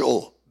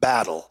crucial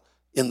battle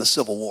in the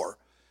Civil War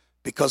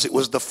because it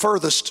was the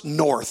furthest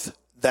north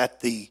that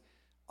the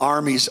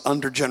armies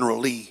under General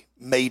Lee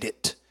made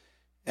it.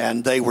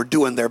 And they were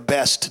doing their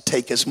best to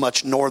take as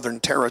much northern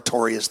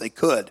territory as they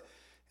could.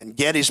 And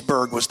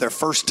Gettysburg was their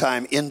first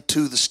time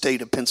into the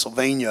state of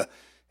Pennsylvania,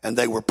 and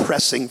they were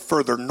pressing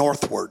further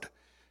northward.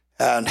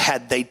 And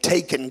had they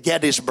taken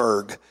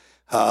Gettysburg,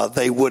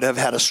 they would have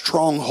had a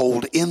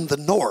stronghold in the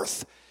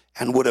north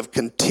and would have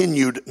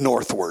continued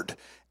northward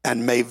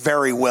and may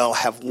very well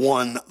have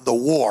won the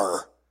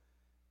war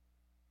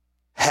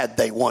had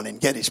they won in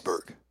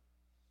Gettysburg.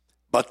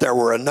 But there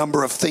were a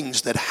number of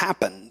things that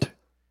happened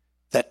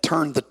that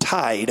turned the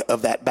tide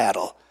of that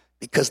battle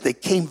because they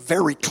came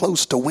very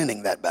close to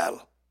winning that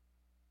battle.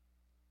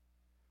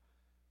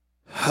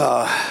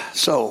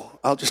 So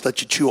I'll just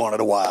let you chew on it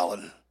a while,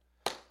 and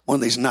one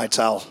of these nights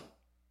I'll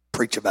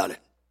preach about it.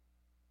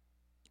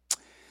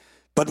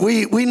 But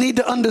we need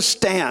to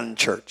understand,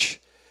 church,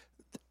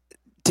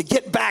 to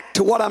get back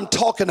to what I'm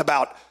talking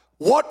about,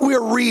 what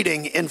we're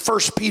reading in 1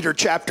 Peter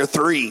chapter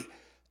 3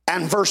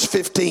 and verse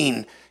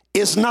 15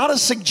 is not a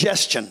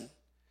suggestion.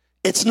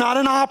 It's not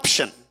an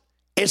option.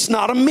 It's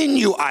not a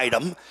menu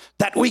item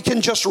that we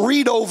can just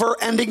read over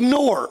and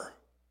ignore.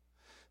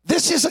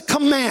 This is a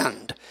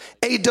command,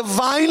 a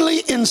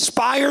divinely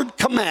inspired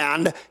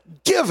command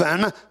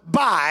given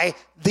by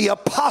the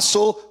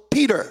Apostle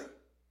Peter.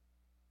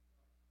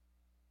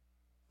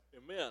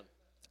 Amen.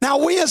 Now,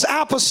 we as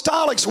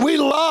apostolics, we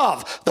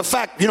love the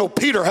fact,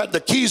 Peter had the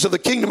keys of the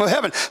kingdom of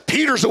heaven.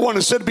 Peter's the one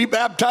who said to be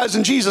baptized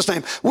in Jesus'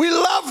 name. We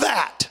love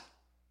that.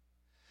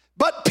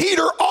 But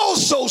Peter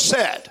also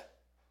said,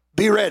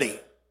 be ready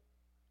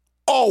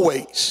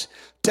always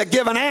to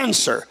give an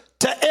answer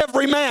to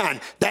every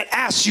man that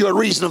asks you a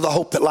reason of the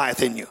hope that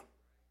lieth in you.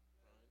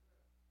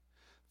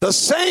 The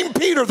same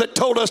Peter that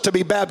told us to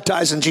be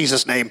baptized in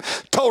Jesus' name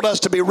told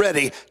us to be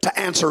ready to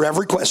answer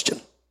every question.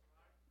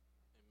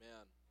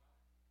 Amen.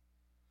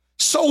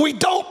 So we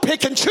don't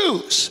pick and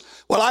choose.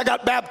 Well, I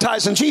got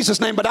baptized in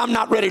Jesus' name, but I'm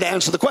not ready to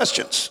answer the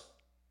questions.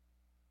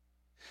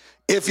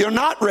 If you're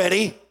not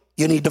ready,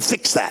 you need to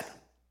fix that.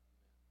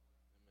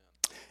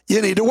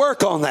 You need to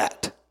work on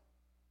that.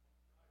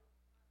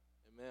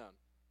 Amen.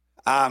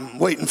 I'm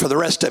waiting for the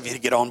rest of you to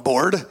get on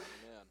board. Amen.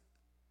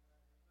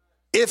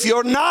 If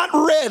you're not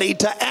ready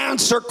to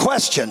answer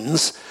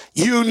questions,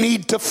 you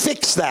need to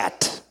fix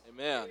that.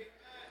 Amen.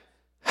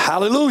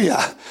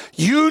 Hallelujah.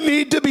 You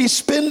need to be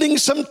spending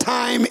some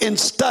time in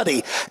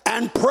study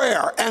and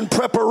prayer and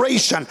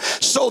preparation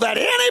so that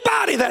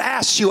anybody that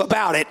asks you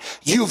about it,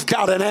 you've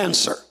got an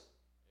answer.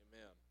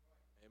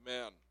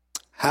 Amen. Amen.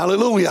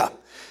 Hallelujah.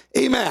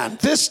 Amen.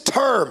 This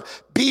term,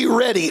 be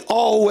ready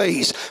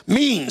always,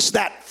 means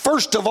that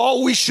first of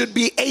all, we should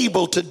be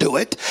able to do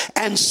it.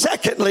 And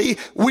secondly,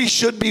 we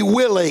should be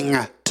willing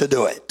to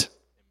do it.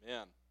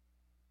 Amen.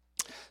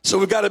 So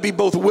we've got to be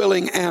both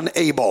willing and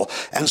able.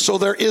 And so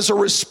there is a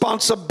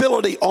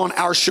responsibility on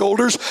our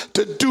shoulders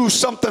to do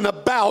something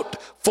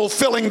about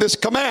fulfilling this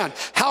command.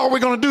 How are we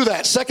going to do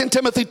that? 2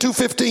 Timothy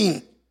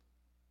 2:15.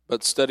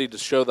 But study to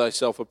show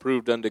thyself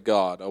approved unto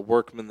God, a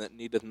workman that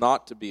needeth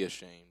not to be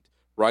ashamed,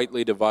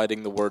 rightly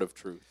dividing the word of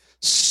truth.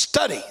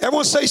 Study.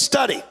 Everyone say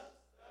study.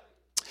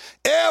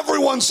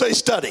 Everyone say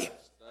study.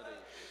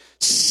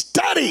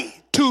 Study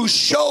to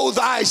show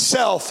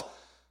thyself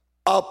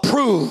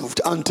approved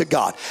unto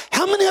God.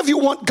 How many of you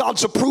want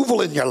God's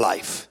approval in your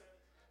life?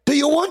 Do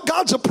you want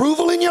God's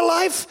approval in your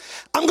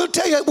life? I'm going to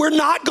tell you, we're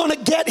not going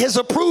to get his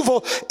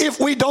approval if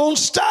we don't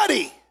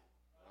study.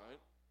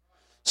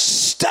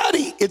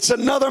 Study. It's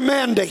another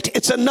mandate.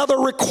 It's another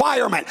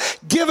requirement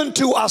given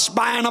to us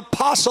by an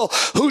apostle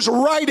who's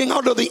writing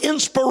under the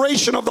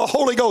inspiration of the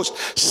Holy Ghost.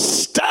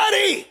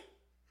 Study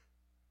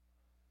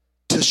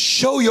to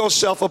show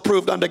yourself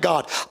approved unto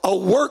God, a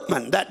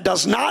workman that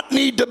does not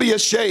need to be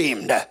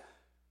ashamed,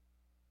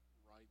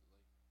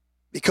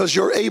 because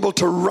you're able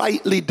to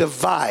rightly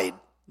divide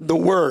the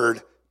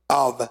word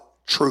of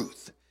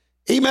truth.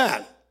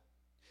 Amen.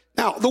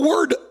 Now, the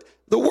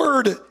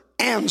word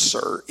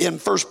answer in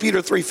 1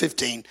 Peter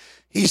 3:15,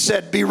 he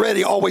said, be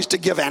ready always to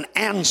give an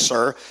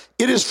answer.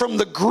 It is from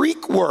the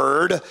Greek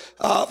word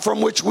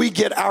from which we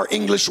get our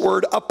English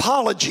word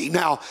apology.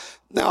 Now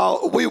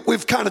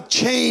we've kind of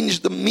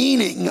changed the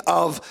meaning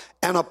of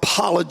an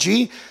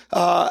apology.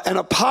 An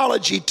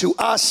apology to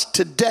us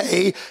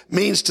today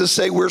means to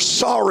say we're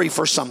sorry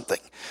for something.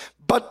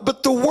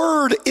 But the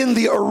word in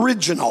the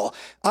original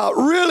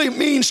really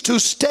means to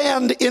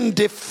stand in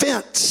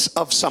defense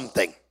of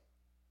something.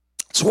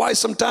 That's why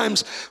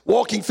sometimes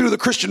walking through the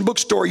Christian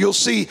bookstore, you'll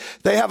see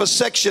they have a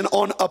section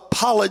on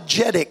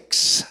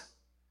apologetics.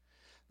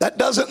 That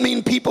doesn't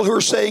mean people who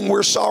are saying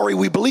we're sorry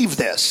we believe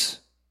this.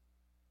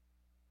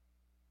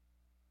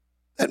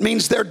 That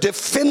means they're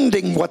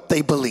defending what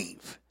they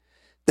believe.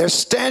 They're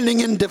standing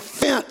in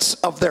defense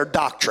of their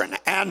doctrine.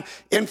 And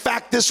in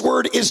fact, this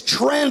word is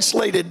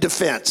translated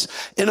defense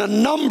in a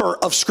number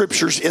of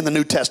scriptures in the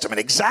New Testament.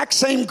 Exact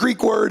same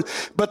Greek word,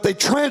 but they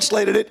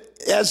translated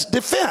it as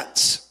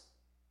defense.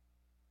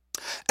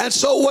 And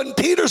so when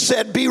Peter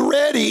said, be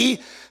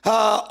ready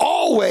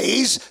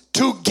always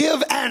to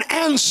give an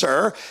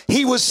answer,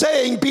 he was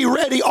saying, be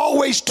ready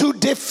always to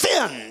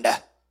defend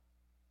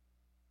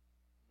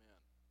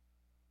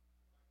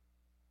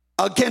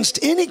against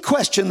any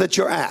question that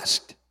you're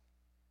asked.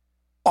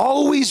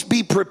 Always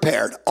be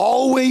prepared.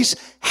 Always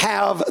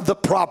have the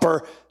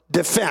proper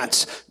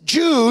defense.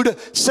 Jude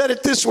said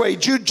it this way,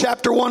 Jude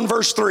chapter 1,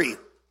 verse 3.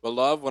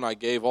 Beloved, when I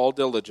gave all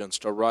diligence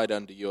to write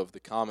unto you of the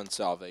common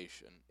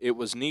salvation, it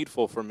was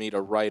needful for me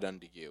to write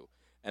unto you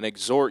and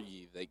exhort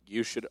ye that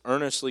you should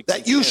earnestly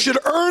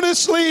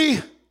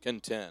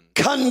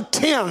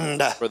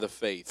contend for the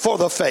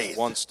faith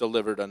once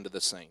delivered unto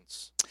the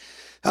saints.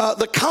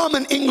 The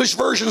Common English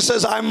Version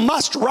says, I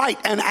must write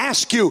and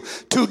ask you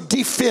to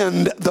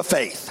defend the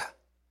faith.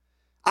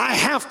 I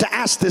have to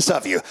ask this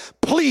of you.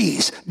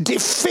 Please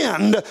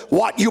defend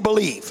what you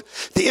believe.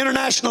 The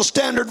International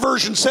Standard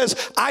Version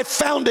says, I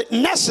found it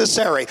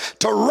necessary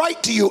to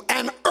write to you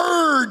and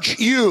urge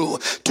you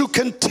to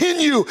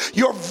continue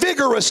your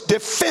vigorous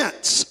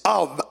defense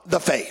of the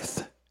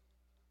faith.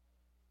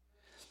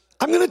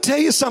 I'm going to tell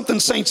you something,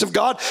 saints of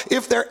God.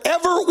 If there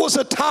ever was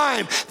a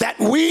time that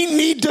we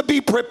need to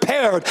be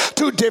prepared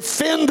to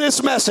defend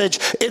this message,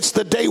 it's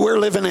the day we're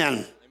living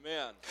in.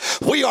 Amen.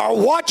 We are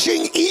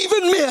watching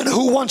even men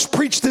who once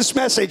preached this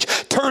message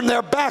turn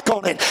their back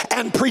on it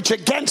and preach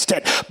against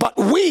it. But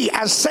we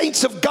as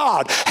saints of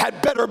God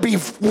had better be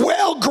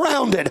well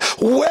grounded,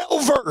 well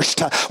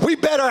versed. We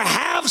better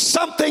have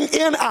something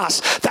in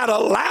us that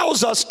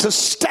allows us to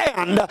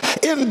stand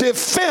in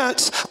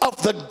defense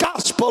of the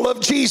gospel of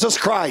Jesus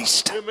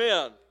Christ. Amen.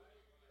 Amen.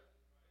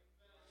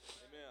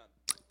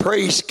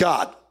 Praise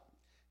God.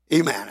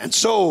 Amen. And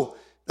so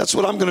that's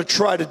what I'm going to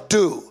try to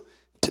do.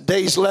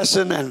 Today's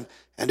lesson, and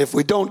if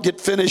we don't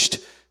get finished,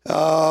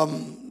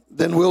 then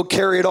we'll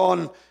carry it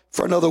on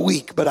for another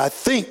week. But I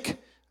think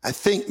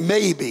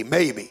maybe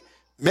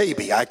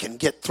I can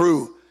get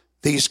through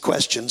these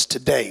questions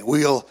today.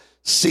 We'll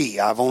see.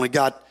 I've only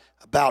got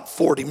about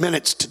 40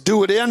 minutes to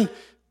do it in,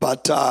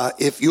 but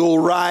if you'll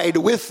ride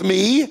with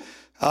me,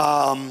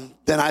 then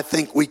I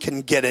think we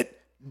can get it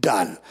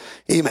done.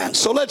 Amen.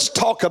 So let's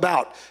talk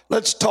about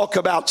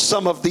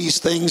some of these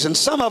things, and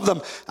some of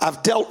them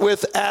I've dealt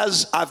with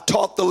as I've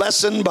taught the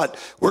lesson, but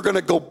we're going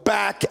to go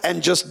back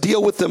and just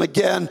deal with them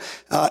again.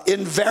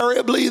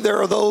 Invariably,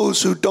 there are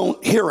those who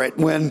don't hear it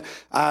when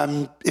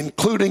I'm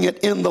including it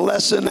in the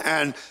lesson,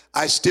 and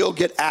I still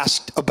get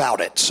asked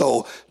about it.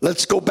 So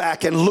let's go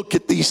back and look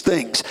at these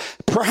things.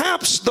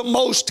 Perhaps the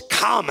most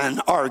common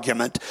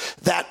argument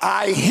that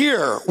I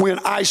hear when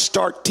I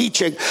start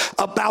teaching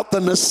about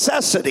the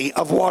necessity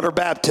of water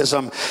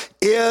baptism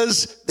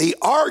is the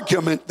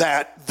argument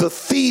that the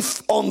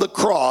thief on the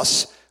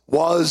cross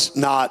was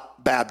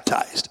not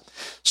baptized.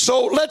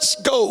 So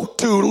let's go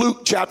to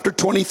Luke chapter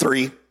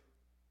 23.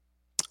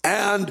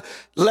 And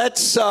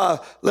let's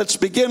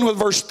begin with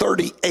verse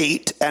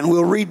 38, and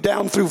we'll read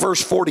down through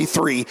verse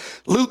 43.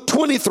 Luke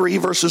 23,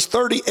 verses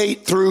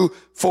 38 through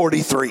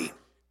 43.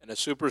 And a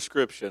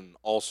superscription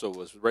also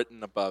was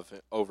written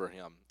over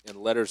him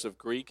in letters of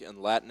Greek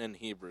and Latin and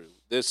Hebrew.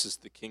 This is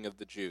the King of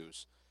the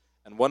Jews.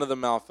 And one of the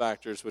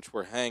malefactors which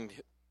were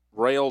hanged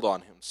railed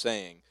on him,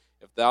 saying,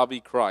 If thou be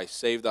Christ,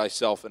 save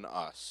thyself and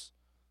us.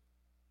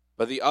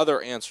 But the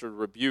other answered,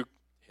 rebuked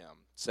him,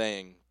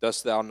 saying,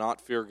 Dost thou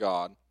not fear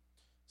God,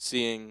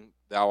 seeing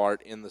thou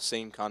art in the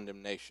same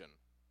condemnation?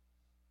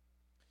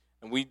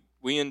 And we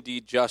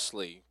indeed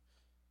justly,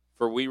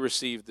 for we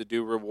receive the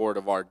due reward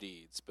of our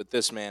deeds, but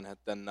this man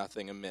hath done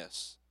nothing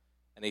amiss.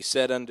 And he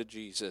said unto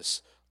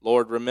Jesus,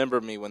 Lord,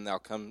 remember me when thou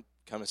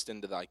comest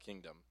into thy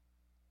kingdom.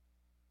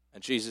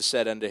 And Jesus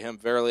said unto him,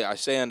 Verily I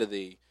say unto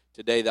thee,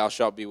 today thou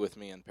shalt be with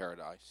me in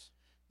paradise.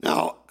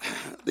 Now,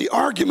 the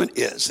argument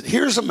is that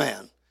here's a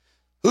man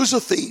who's a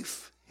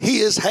thief. He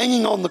is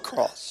hanging on the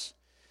cross.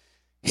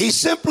 He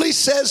simply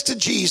says to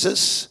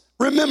Jesus,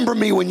 remember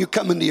me when you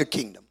come into your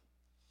kingdom.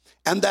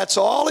 And that's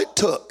all it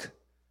took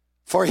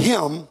for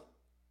him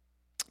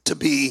to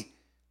be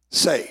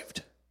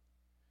saved.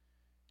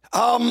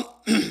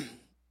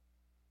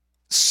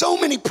 So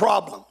many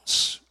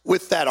problems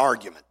with that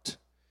argument.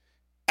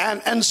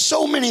 And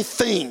so many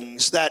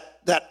things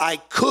that I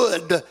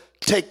could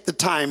take the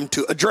time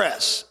to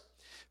address.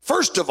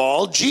 First of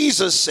all,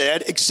 Jesus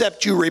said,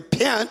 except you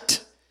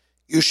repent,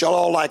 you shall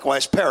all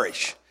likewise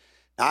perish.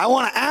 Now, I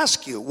want to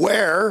ask you,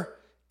 where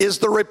is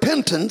the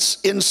repentance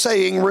in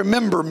saying,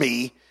 remember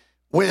me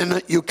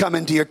when you come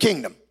into your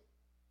kingdom?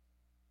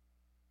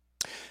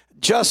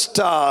 Just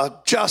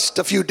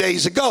a few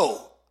days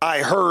ago, I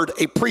heard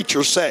a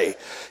preacher say,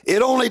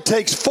 it only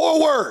takes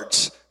 4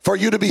 words for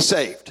you to be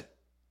saved.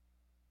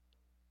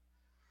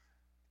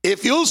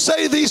 If you'll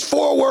say these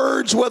 4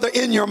 words, whether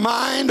in your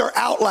mind or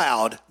out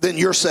loud, then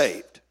you're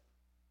saved.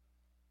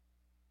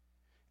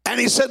 And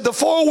he said the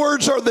 4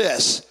 words are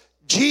this: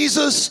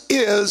 Jesus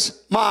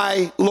is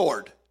my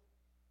Lord.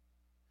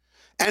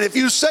 And if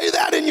you say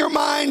that in your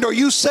mind or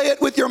you say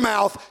it with your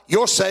mouth,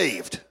 you're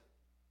saved.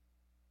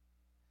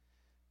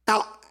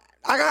 Now,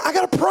 I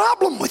got a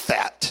problem with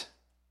that.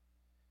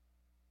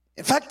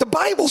 In fact, the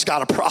Bible's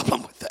got a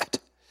problem with that.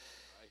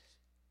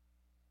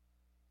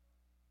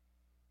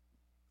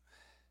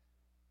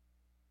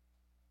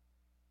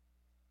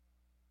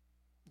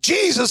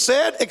 Jesus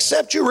said,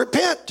 except you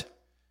repent,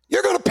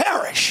 you're going to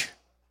perish.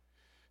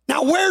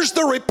 Now, where's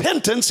the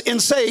repentance in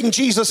saying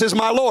Jesus is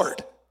my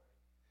Lord?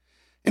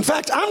 In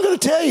fact, I'm going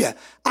to tell you,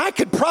 I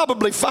could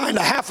probably find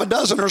a half a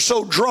dozen or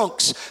so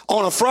drunks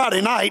on a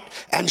Friday night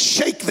and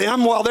shake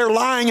them while they're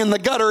lying in the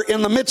gutter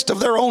in the midst of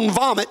their own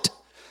vomit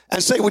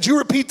and say, would you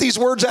repeat these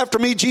words after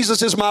me?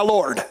 Jesus is my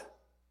Lord.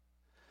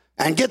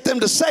 And get them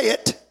to say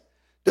it.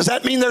 Does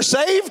that mean they're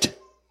saved?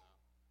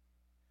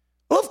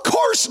 Well, of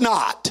course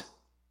not.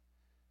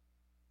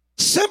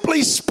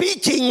 Simply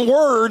speaking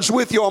words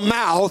with your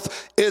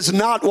mouth is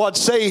not what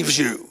saves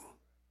you.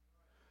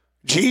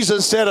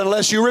 Jesus said,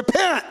 unless you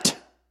repent.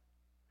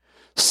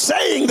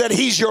 Saying that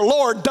he's your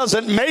Lord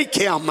doesn't make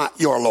him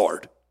your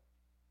Lord.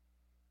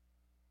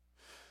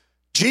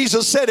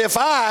 Jesus said, if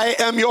I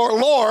am your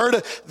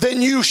Lord,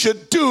 then you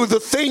should do the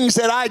things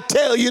that I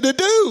tell you to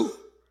do.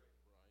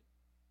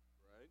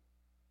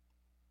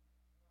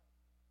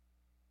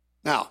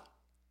 Now,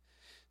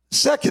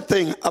 second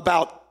thing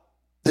about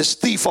this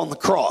thief on the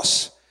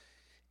cross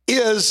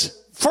is,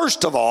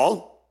 first of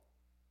all,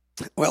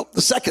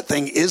 the second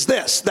thing is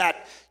this,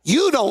 that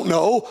you don't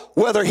know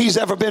whether he's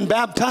ever been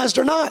baptized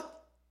or not.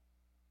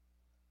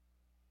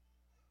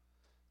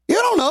 You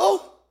don't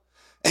know.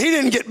 He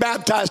didn't get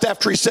baptized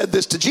after he said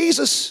this to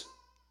Jesus.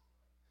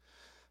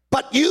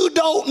 But you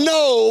don't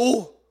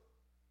know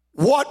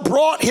what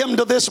brought him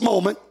to this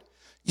moment.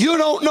 You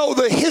don't know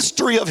the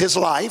history of his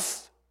life.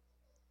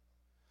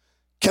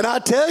 Can I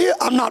tell you,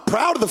 I'm not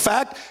proud of the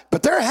fact,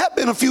 but there have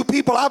been a few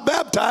people I've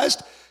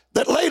baptized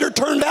that later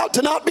turned out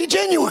to not be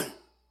genuine.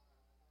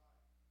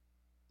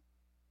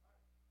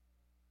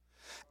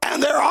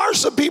 And there are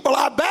some people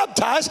I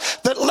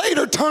baptized that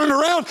later turned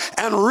around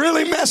and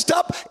really messed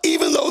up,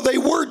 even though they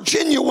were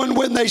genuine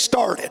when they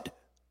started.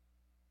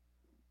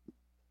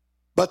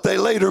 But they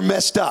later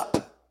messed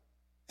up.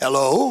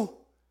 Hello?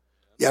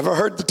 You ever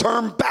heard the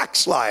term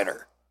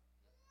backslider?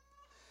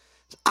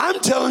 I'm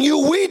telling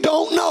you, we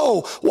don't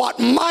know what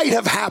might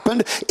have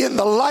happened in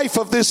the life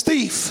of this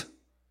thief.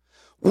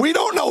 We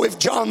don't know if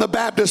John the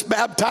Baptist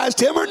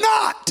baptized him or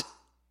not.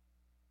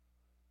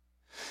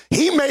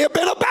 He may have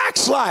been a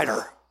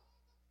backslider.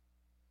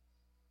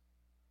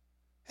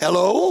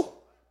 Hello?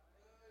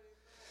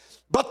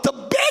 But the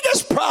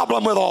biggest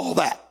problem with all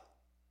that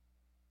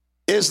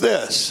is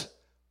this: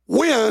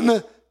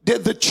 when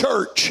did the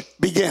church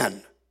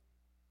begin?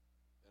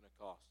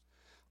 Pentecost.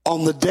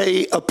 On the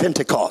day of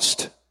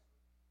Pentecost.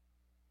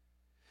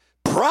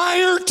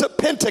 Prior to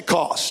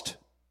Pentecost,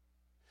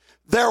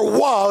 there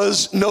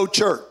was no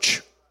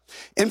church.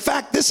 In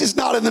fact, this is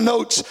not in the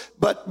notes,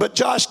 but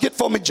Josh, get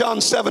for me John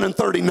 7 and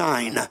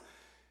 39.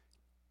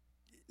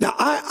 Now,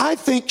 I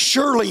think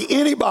surely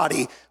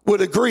anybody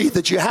would agree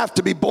that you have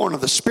to be born of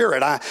the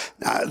Spirit.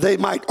 They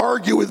might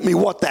argue with me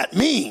what that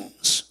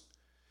means.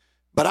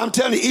 But I'm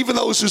telling you, even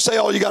those who say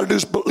all you got to do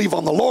is believe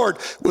on the Lord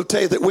will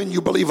tell you that when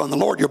you believe on the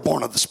Lord, you're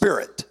born of the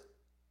Spirit.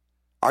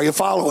 Are you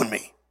following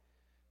me?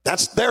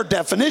 That's their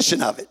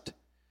definition of it.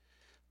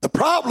 The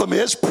problem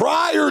is,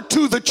 prior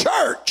to the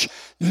church,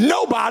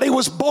 nobody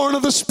was born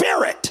of the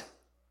Spirit.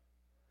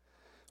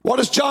 What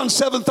does John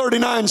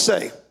 7:39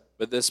 say?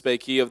 But this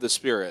spake he of the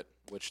Spirit,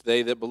 which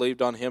they that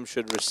believed on him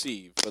should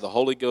receive, for the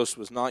Holy Ghost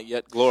was not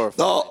yet glorified.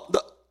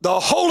 The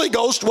Holy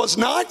Ghost was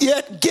not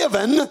yet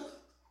given.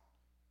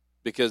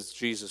 Because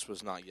Jesus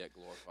was not yet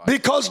glorified.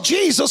 Because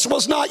Jesus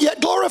was not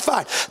yet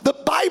glorified. The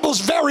Bible's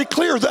very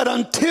clear that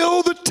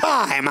until the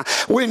time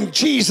when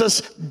Jesus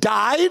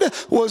died,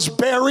 was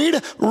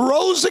buried,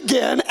 rose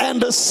again,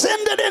 and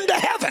ascended into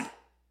heaven,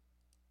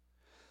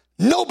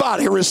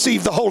 nobody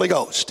received the Holy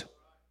Ghost.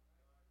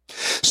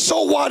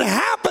 So what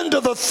happened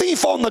to the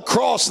thief on the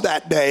cross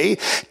that day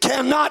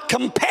cannot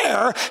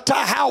compare to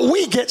how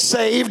we get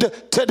saved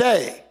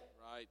today.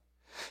 Right.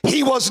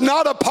 He was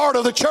not a part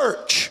of the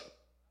church.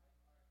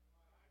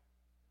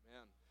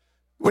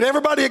 Would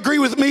everybody agree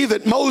with me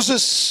that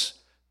Moses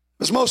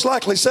was most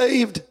likely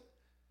saved?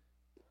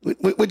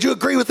 Would you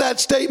agree with that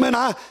statement?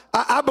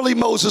 I believe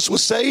Moses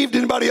was saved.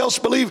 Anybody else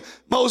believe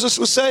Moses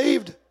was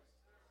saved?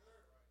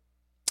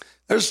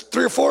 There's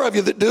 3 or 4 of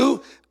you that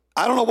do.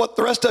 I don't know what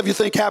the rest of you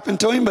think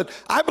happened to him, but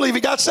I believe he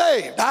got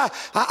saved.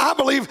 I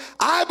believe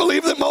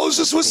that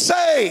Moses was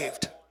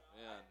saved.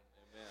 Amen.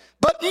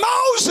 But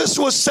Moses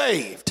was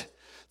saved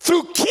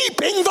through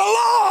keeping the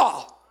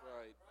law.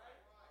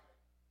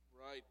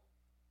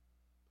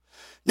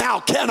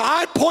 Now, can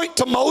I point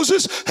to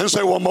Moses and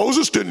say, well,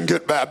 Moses didn't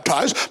get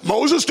baptized.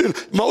 Moses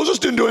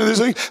didn't do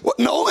anything. Well,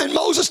 no, and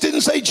Moses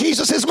didn't say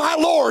Jesus is my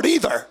Lord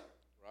either.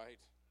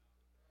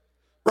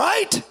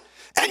 Right?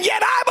 And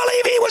yet I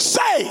believe he was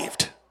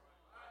saved.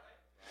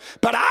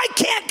 But I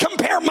can't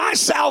compare my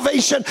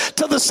salvation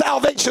to the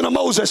salvation of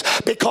Moses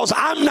because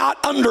I'm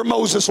not under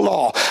Moses'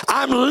 law.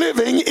 I'm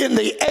living in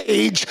the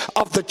age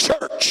of the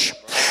church.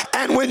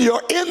 And when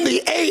you're in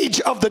the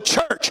age of the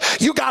church,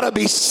 you got to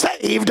be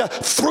saved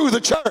through the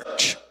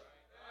church.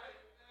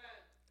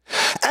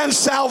 And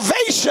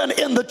salvation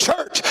in the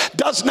church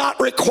does not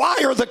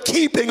require the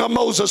keeping of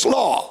Moses'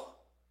 law.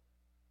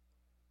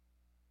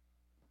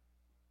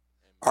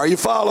 Are you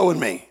following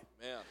me?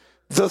 Amen.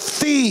 The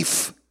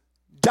thief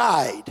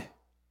died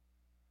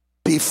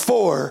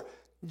before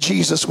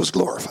Jesus was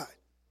glorified.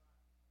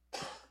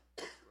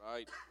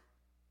 Right.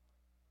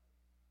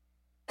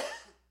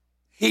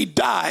 He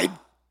died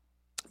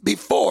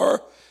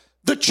before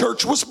the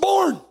church was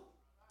born.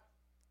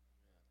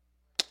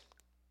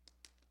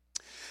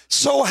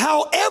 So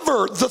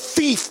however the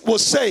thief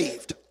was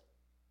saved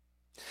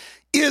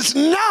is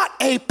not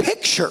a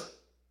picture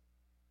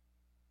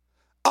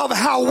of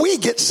how we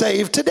get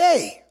saved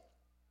today.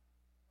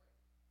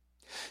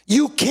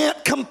 You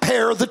can't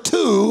compare the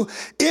two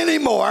any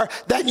more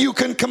than you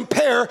can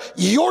compare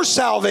your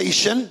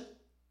salvation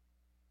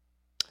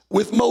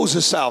with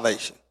Moses'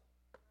 salvation.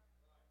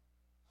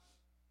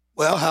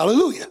 Well,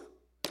 hallelujah.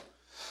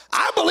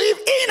 I believe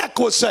Enoch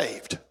was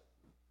saved.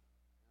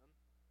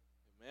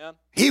 Amen.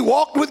 He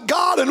walked with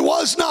God and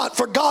was not,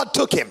 for God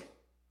took him.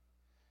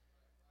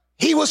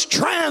 He was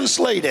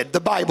translated,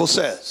 the Bible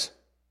says.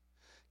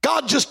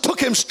 God just took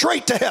him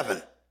straight to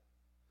heaven.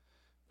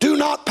 Do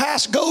not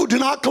pass go, do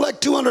not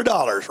collect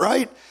 $200,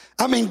 right?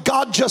 I mean,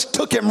 God just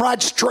took him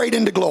right straight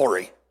into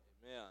glory.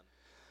 Amen.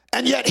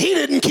 And yet he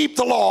didn't keep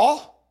the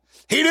law.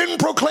 He didn't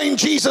proclaim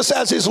Jesus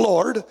as his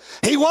Lord.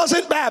 He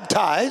wasn't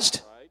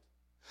baptized. Right.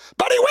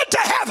 But he went to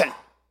heaven.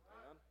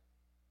 Amen.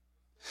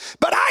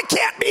 But I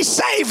can't be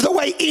saved the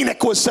way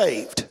Enoch was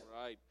saved.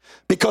 Right.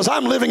 Because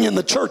I'm living in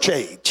the church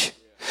age.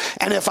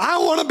 And if I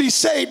want to be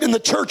saved in the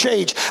church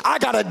age, I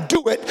got to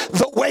do it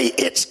the way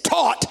it's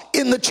taught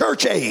in the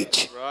church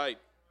age. Right.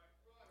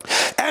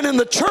 And in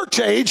the church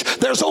age,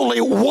 there's only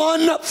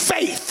one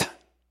faith.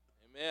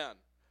 Amen.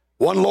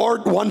 One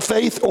Lord, one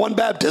faith, one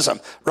baptism.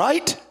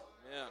 Right?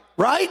 Amen.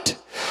 Right?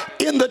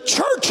 In the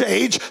church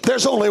age,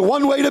 there's only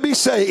one way to be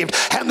saved.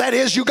 And that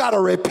is you got to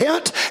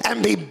repent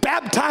and be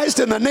baptized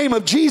in the name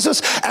of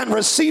Jesus and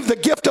receive the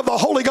gift of the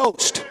Holy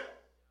Ghost.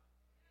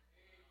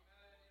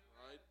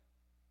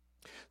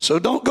 So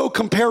don't go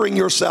comparing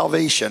your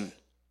salvation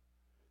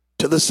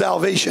to the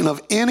salvation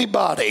of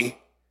anybody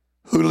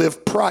who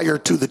lived prior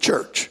to the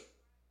church.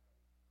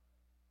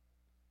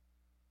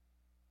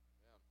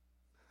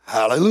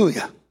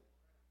 Hallelujah.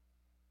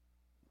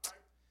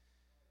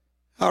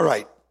 All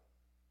right.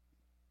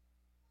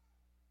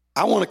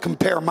 I want to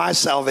compare my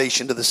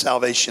salvation to the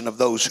salvation of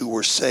those who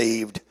were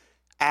saved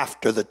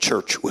after the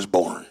church was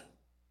born.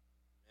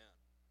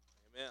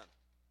 Amen.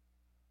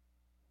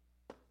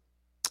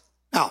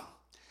 Now,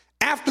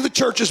 after the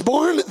church is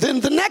born,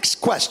 then the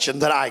next question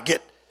that I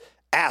get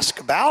asked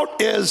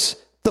about is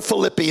the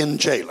Philippian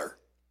jailer.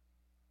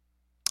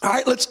 All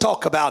right, let's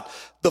talk about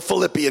the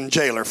Philippian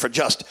jailer for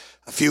just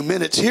a few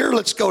minutes here.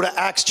 Let's go to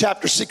Acts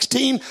chapter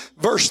 16,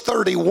 verse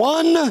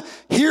 31.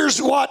 Here's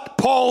what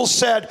Paul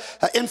said.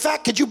 In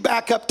fact, could you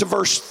back up to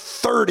verse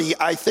 30,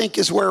 I think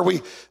is where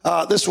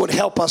this would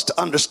help us to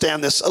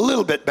understand this a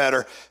little bit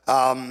better.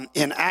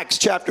 In Acts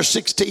chapter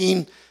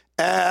 16,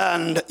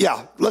 and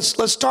yeah,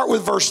 let's start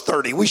with verse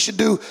 30. We should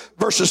do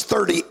verses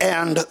 30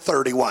 and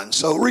 31.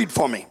 So read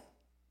for me.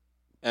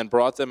 And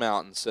brought them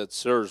out and said,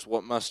 Sirs,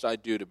 what must I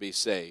do to be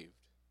saved?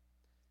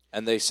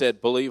 And they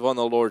said, Believe on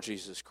the Lord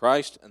Jesus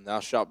Christ, and thou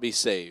shalt be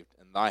saved,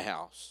 and thy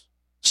house.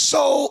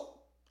 So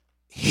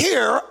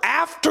here,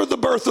 after the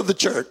birth of the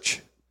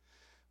church,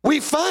 we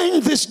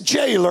find this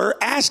jailer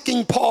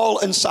asking Paul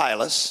and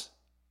Silas,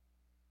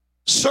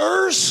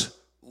 Sirs,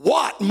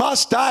 what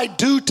must I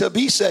do to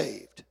be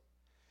saved?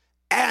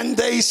 And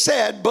they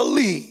said,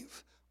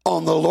 Believe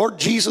on the Lord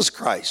Jesus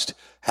Christ,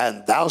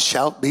 and thou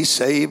shalt be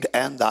saved,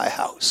 and thy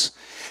house.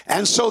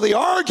 And so the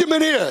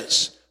argument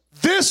is,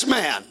 this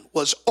man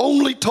was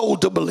only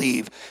told to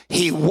believe.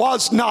 He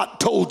was not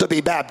told to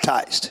be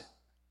baptized.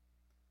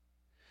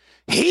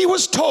 He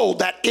was told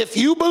that if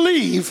you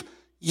believe,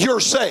 you're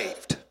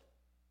saved.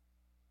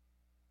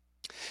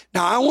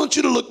 Now, I want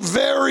you to look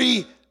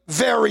very,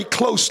 very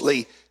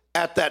closely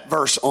at that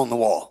verse on the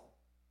wall.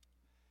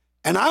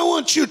 And I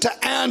want you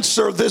to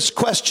answer this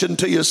question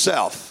to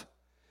yourself.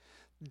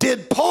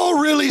 Did Paul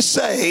really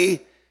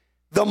say,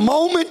 the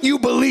moment you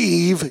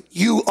believe,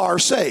 you are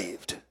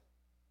saved?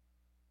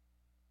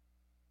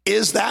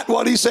 Is that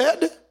what he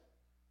said?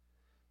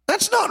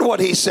 That's not what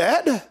he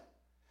said.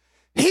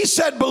 He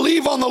said,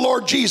 believe on the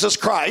Lord Jesus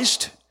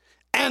Christ,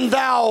 and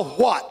thou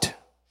what?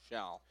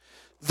 Shall.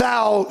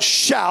 Thou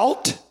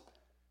shalt.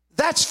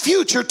 That's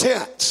future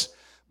tense.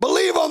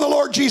 Believe on the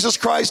Lord Jesus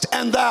Christ,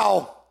 and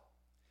thou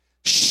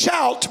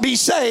shalt be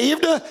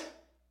saved,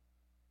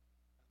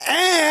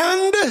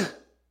 and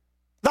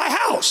thy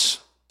house.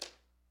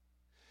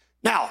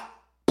 Now,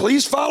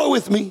 please follow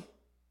with me.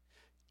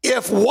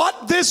 If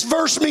what this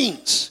verse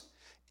means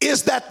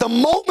is that the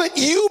moment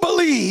you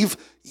believe,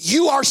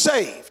 you are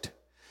saved,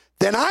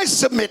 then I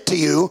submit to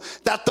you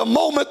that the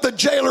moment the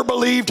jailer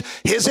believed,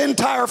 his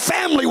entire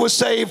family was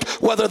saved,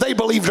 whether they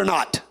believed or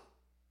not.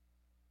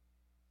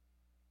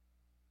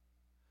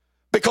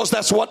 Because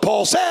that's what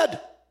Paul said.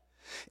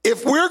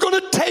 If we're going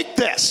to take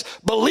this,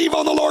 believe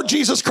on the Lord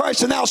Jesus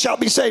Christ and thou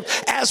shalt be saved,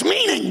 as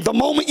meaning the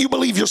moment you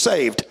believe you're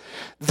saved,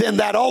 then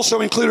that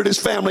also included his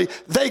family.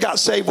 They got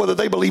saved whether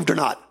they believed or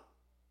not.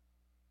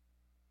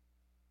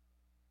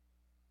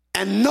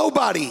 And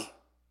nobody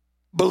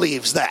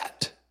believes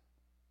that.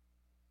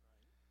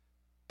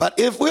 But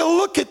if we'll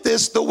look at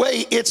this the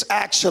way it's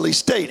actually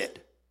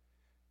stated,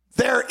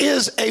 there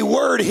is a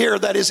word here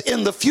that is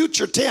in the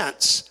future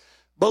tense.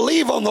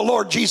 Believe on the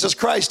Lord Jesus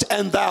Christ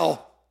and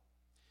thou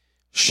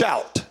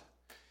shalt.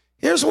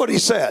 Here's what he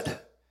said.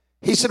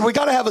 He said, we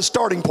got to have a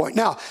starting point.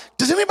 Now,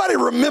 does anybody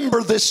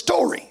remember this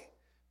story?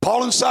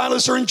 Paul and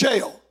Silas are in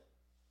jail.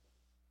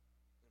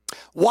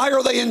 Why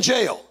are they in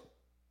jail?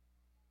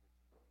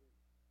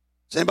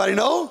 Does anybody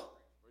know?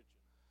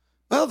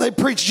 Well, they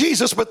preached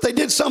Jesus, but they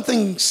did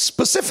something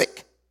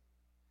specific.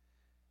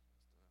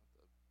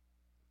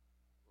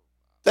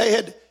 They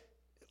had,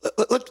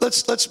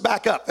 let's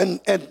back up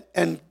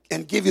and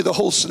give you the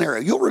whole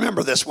scenario. You'll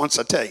remember this once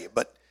I tell you,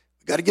 but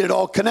we've got to get it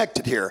all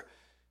connected here.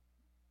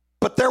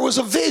 But there was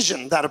a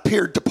vision that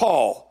appeared to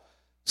Paul,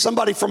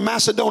 somebody from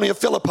Macedonia,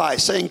 Philippi,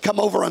 saying, come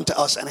over unto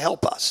us and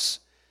help us.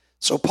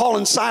 So Paul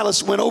and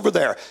Silas went over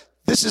there.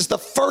 This is the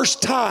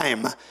first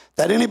time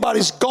that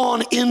anybody's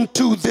gone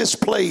into this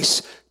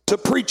place to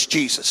preach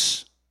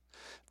Jesus.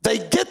 They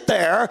get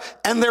there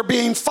and they're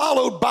being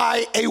followed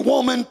by a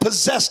woman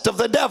possessed of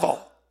the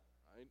devil.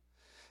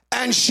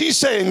 And she's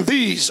saying,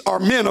 these are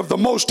men of the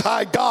Most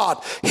High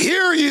God.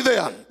 Hear ye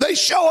them. They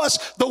show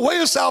us the way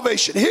of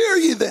salvation. Hear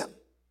ye them.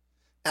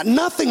 And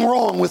nothing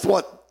wrong with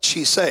what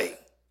she's saying,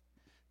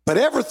 but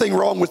everything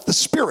wrong with the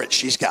spirit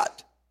she's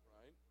got.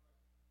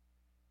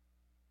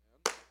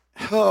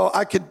 Oh,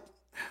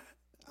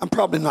 I'm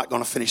probably not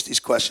going to finish these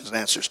questions and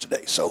answers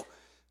today, so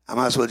I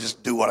might as well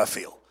just do what I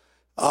feel.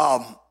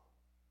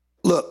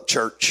 Look,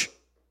 church,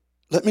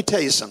 let me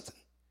tell you something.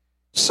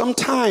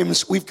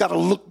 Sometimes we've got to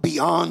look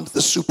beyond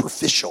the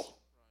superficial.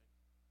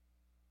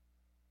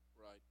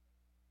 Right.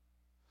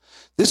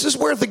 This is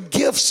where the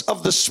gifts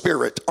of the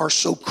Spirit are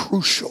so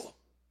crucial.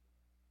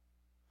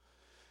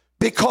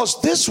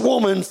 Because this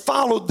woman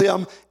followed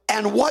them,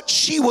 and what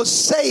she was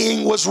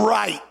saying was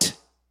right.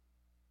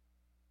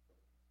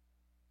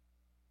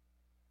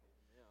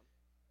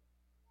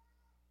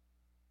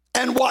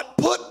 And what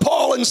put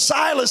Paul and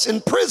Silas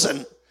in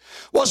prison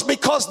was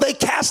because they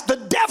cast the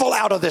devil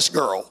out of this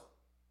girl.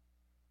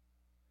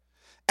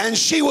 And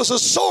she was a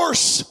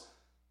source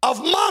of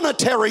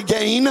monetary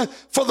gain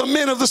for the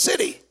men of the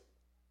city.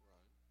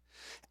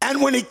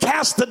 And when he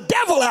cast the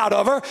devil out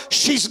of her,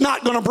 she's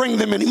not going to bring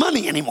them any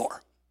money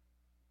anymore.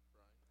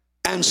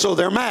 And so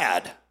they're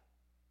mad.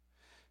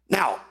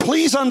 Now,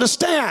 please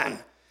understand,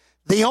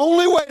 the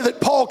only way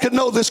that Paul could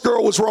know this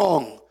girl was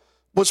wrong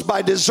was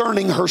by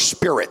discerning her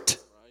spirit.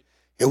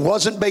 It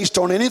wasn't based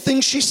on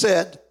anything she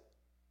said.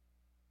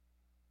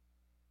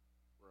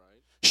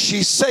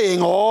 She's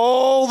saying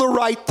all the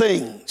right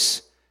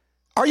things.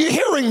 Are you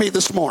hearing me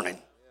this morning?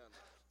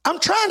 I'm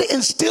trying to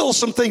instill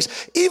some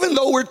things. Even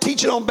though we're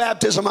teaching on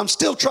baptism, I'm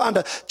still trying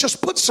to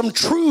just put some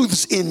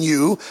truths in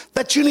you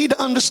that you need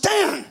to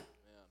understand.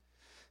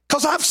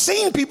 Because I've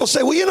seen people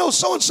say, well, you know,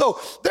 so-and-so,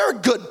 they're a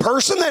good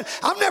person.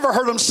 I've never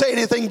heard them say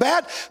anything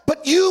bad.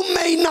 But you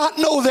may not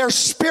know their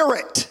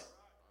spirit.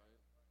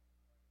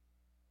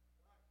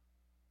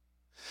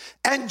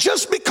 And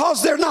just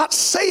because they're not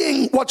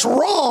saying what's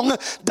wrong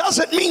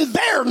doesn't mean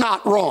they're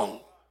not wrong.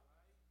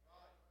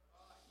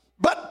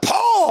 But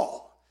Paul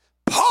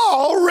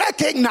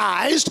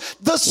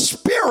recognized the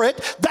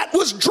spirit that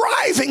was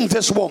driving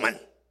this woman.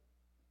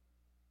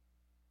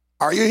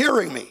 Are you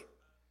hearing me?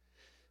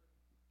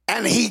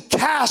 And he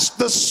cast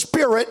the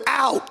spirit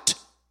out.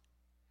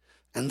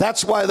 And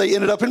that's why they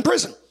ended up in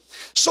prison.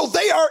 So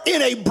they are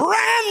in a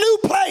brand new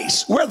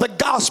place where the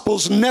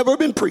gospel's never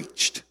been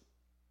preached.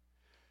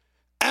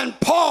 And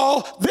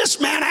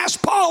this man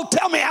asked Paul,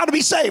 tell me how to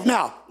be saved.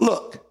 Now,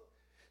 look,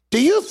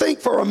 do you think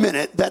for a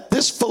minute that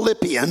this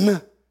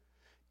Philippian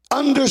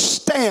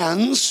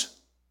understands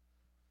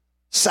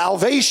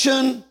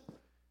salvation,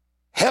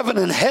 heaven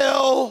and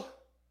hell,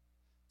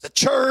 the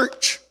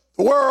church,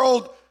 the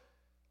world?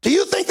 Do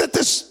you think that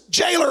this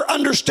jailer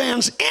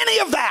understands any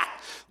of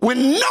that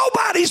when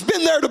nobody's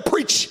been there to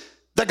preach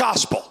the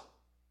gospel?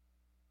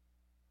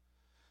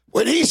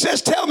 When he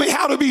says, tell me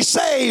how to be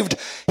saved,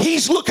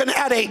 he's looking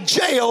at a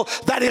jail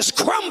that is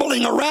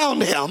crumbling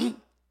around him,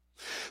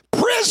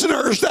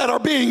 prisoners that are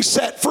being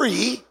set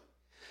free,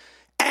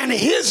 and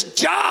his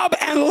job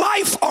and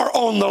life are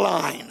on the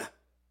line.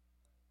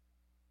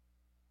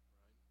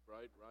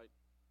 Right.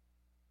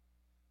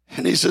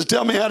 And he says,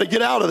 tell me how to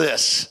get out of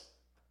this.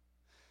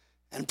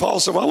 And Paul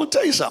said, well, I want to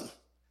tell you something.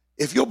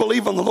 If you'll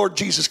believe on the Lord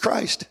Jesus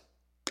Christ,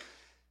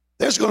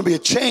 there's going to be a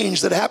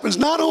change that happens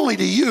not only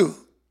to you,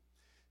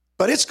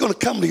 but it's going to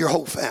come to your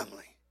whole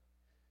family.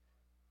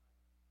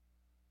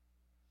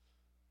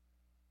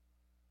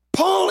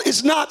 Paul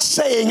is not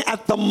saying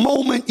at the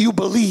moment you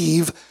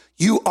believe,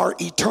 you are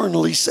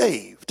eternally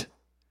saved.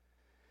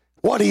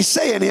 What he's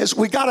saying is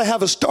we got to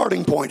have a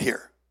starting point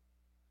here.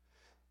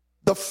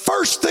 The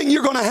first thing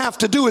you're going to have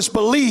to do is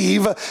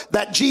believe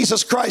that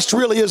Jesus Christ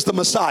really is the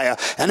Messiah.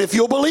 And if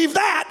you'll believe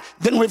that,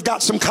 then we've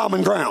got some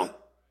common ground.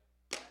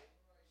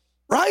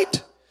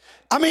 Right?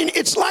 I mean,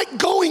 it's like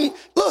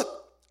look,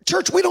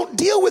 church, we don't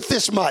deal with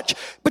this much,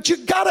 but you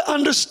got to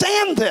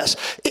understand this.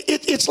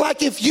 It's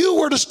like if you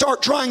were to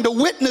start trying to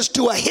witness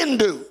to a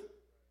Hindu.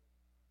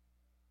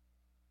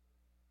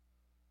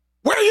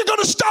 Where are you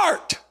going to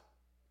start?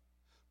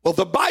 Well,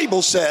 the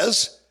Bible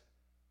says,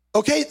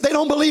 okay, they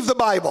don't believe the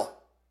Bible.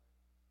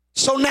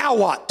 So now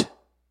what?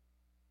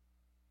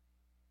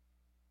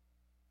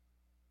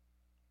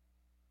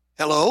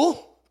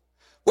 Hello?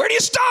 Where do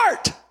you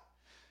start?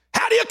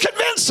 How do you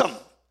convince them?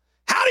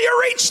 How do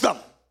you reach them?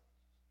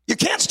 You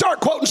can't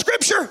start quoting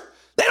scripture.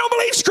 They don't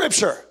believe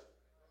scripture.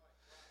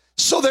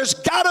 So there's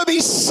got to be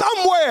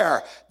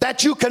somewhere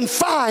that you can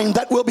find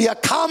that will be a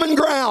common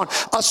ground,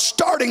 a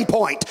starting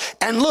point.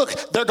 And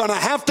look, they're going to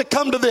have to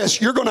come to this.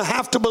 You're going to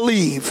have to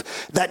believe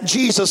that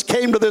Jesus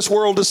came to this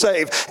world to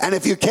save. And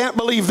if you can't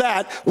believe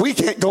that, we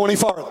can't go any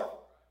farther.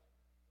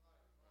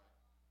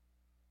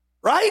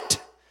 Right?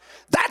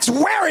 That's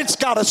where it's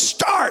got to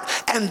start.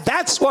 And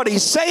that's what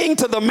he's saying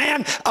to the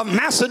man of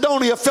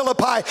Macedonia,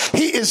 Philippi.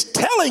 He is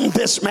telling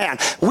this man,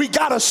 we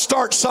got to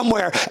start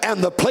somewhere.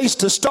 And the place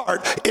to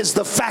start is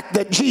the fact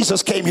that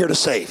Jesus came here to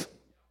save.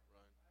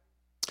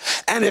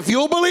 And if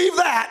you'll believe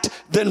that,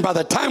 then by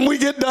the time we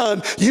get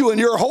done, you and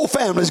your whole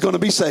family is going to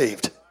be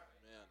saved.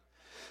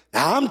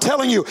 Now, I'm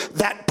telling you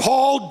that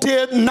Paul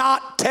did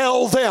not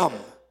tell them.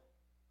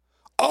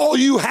 All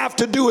you have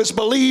to do is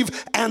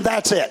believe, and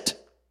that's it.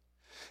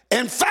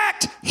 In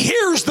fact,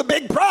 here's the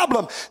big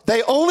problem.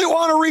 They only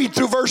want to read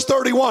through verse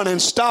 31 and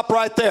stop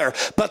right there.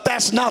 But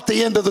that's not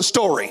the end of the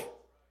story.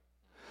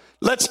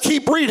 Let's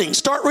keep reading.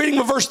 Start reading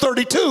with verse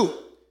 32.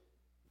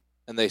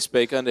 And they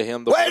spake unto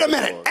him the Wait a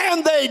minute.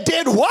 And they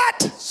did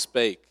what?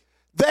 Spake.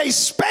 They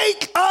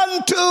spake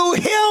unto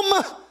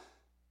him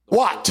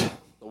what?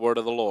 The word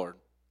of the Lord.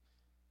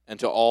 And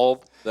to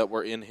all that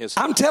were in his...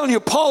 I'm telling you,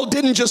 Paul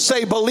didn't just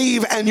say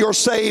believe and you're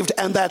saved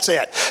and that's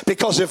it.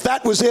 Because if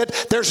that was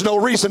it, there's no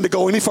reason to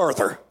go any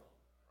further. Right.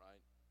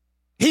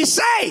 He's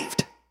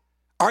saved.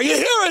 Are you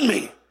hearing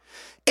me?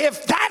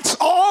 If that's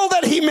all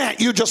that he meant,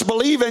 you just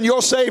believe and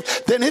you're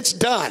saved, then it's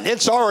done.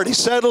 It's already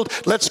settled.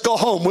 Let's go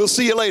home. We'll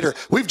see you later.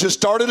 We've just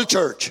started a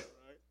church.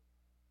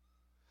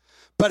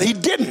 But he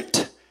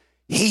didn't.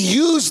 He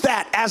used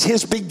that as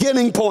his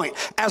beginning point,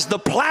 as the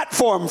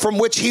platform from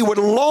which he would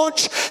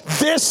launch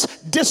this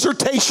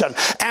dissertation.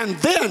 And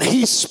then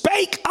he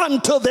spake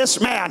unto this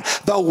man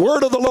the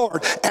word of the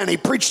Lord. And he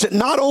preached it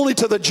not only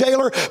to the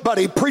jailer, but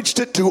he preached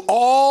it to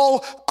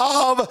all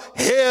of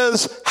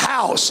his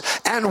house.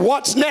 And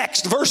what's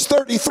next? Verse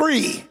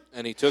 33.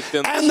 And he took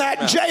them. And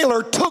that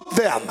jailer took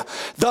them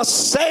the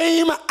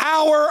same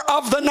hour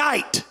of the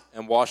night.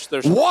 And washed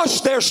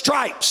their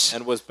stripes.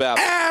 And was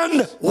baptized.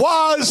 And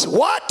was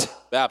what?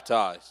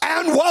 Baptized.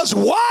 And was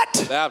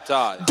what?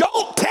 Baptized.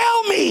 Don't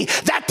tell me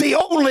that the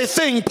only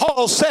thing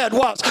Paul said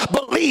was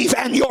believe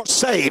and you're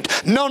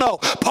saved. No.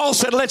 Paul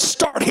said, let's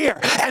start here.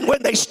 And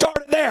when they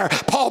started there,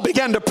 Paul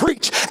began to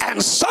preach.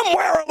 And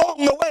somewhere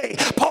along the way,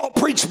 Paul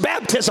preached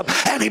baptism.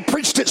 And he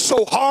preached it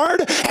so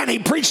hard and he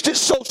preached it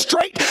so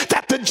straight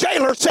that the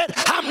jailer said,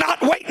 I'm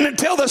not waiting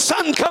until the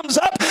sun comes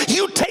up.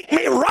 You take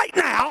me right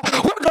now.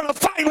 We're going to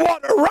find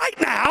water right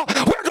now.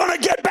 We're going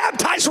to get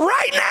baptized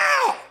right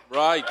now.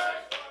 Right.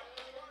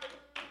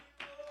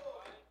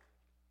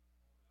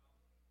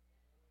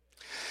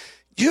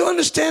 You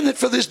understand that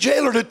for this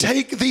jailer to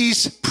take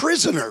these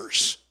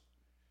prisoners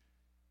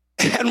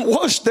and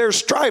wash their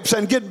stripes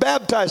and get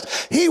baptized,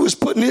 he was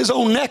putting his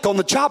own neck on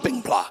the chopping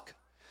block.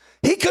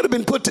 He could have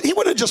been he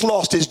wouldn't have just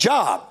lost his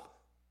job.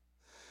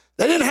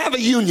 They didn't have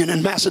a union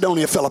in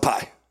Macedonia,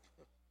 Philippi.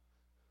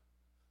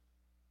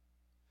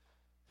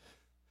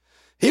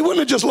 He wouldn't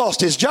have just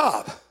lost his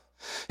job.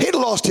 He'd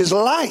lost his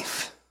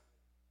life.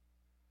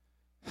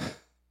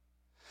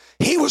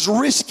 He was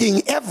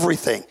risking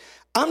everything.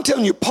 I'm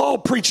telling you, Paul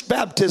preached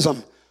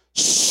baptism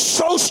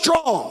so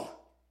strong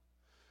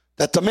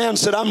that the man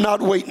said, I'm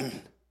not waiting.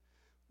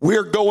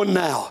 We're going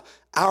now.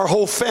 Our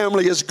whole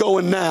family is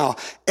going now.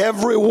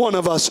 Every one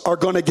of us are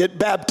going to get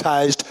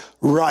baptized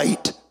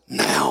right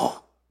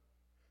now.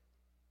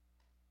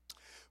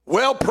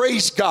 Well,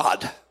 praise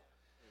God.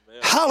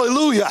 Amen.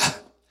 Hallelujah.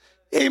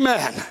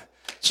 Amen.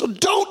 So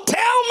don't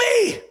tell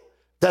me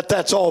that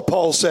that's all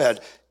Paul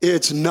said.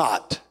 It's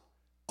not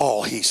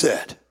all he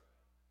said.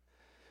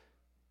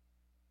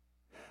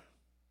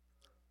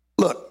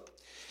 Look,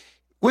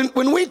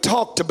 when we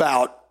talked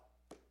about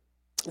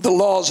the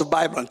laws of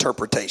Bible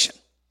interpretation,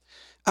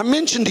 I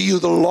mentioned to you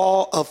the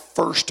law of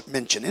first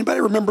mention. Anybody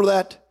remember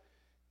that?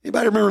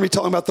 Anybody remember me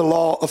talking about the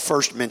law of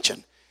first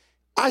mention?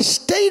 I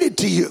stated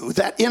to you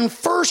that in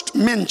first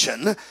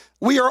mention,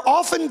 we are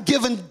often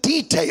given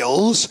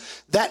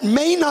details that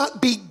may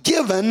not be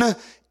given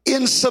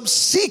in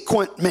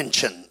subsequent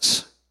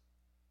mentions.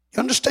 You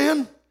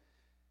understand?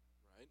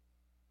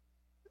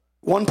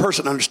 One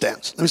person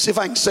understands. Let me see if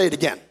I can say it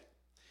again.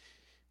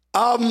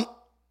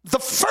 The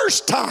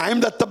first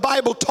time that the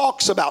Bible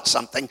talks about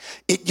something,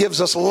 it gives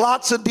us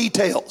lots of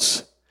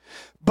details.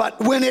 But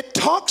when it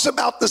talks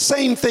about the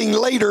same thing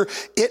later,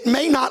 it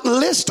may not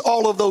list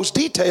all of those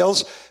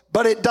details,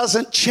 but it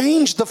doesn't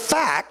change the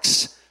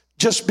facts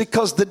just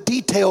because the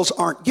details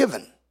aren't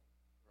given.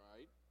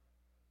 Right.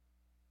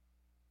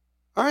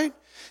 All right?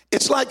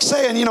 It's like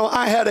saying, you know,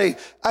 I had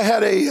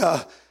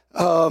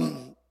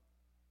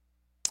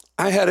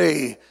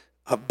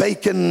a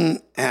bacon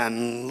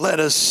and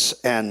lettuce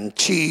and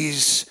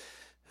cheese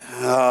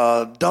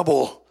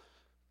double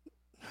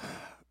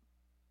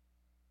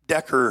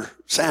decker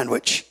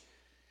sandwich,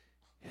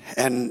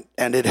 and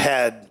it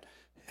had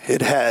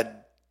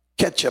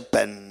ketchup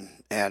and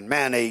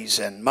mayonnaise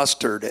and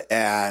mustard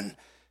and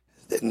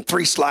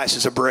 3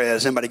 slices of bread.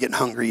 Is anybody getting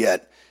hungry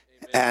yet?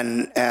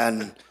 And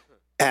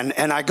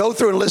I go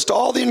through and list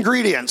all the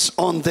ingredients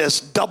on this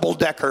double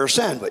decker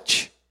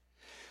sandwich.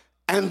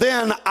 And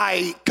then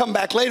I come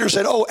back later and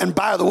said, oh, and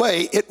by the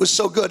way, it was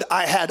so good,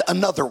 I had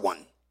another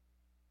one.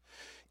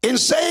 In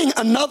saying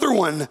another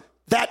one,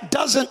 that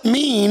doesn't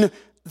mean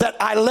that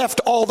I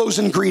left all those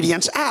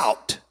ingredients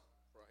out.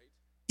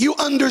 You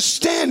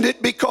understand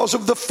it because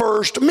of the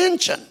first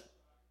mention.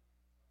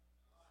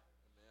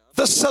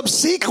 The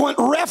subsequent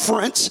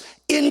reference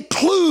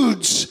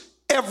includes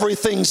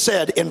everything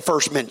said in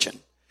first mention.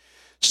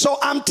 So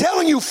I'm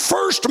telling you,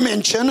 first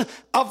mention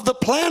of the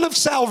plan of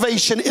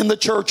salvation in the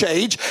church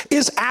age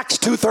is Acts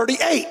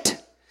 2:38.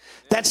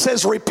 That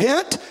says,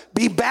 repent,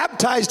 be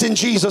baptized in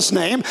Jesus'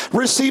 name,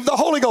 receive the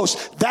Holy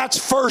Ghost. That's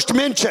first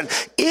mention.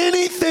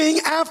 Anything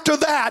after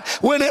that,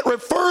 when it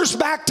refers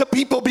back to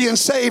people being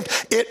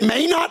saved, it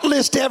may not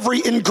list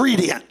every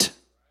ingredient.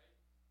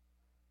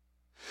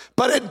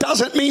 But it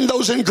doesn't mean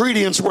those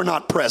ingredients were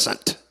not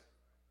present.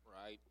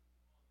 Right.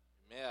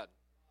 Amen.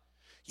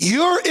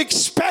 You're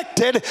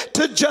expected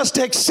to just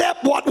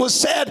accept what was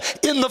said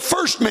in the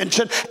first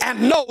mention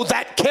and know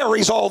that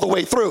carries all the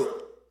way through.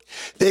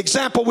 The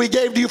example we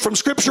gave to you from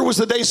Scripture was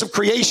the days of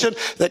creation,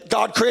 that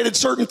God created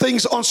certain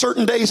things on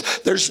certain days.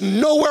 There's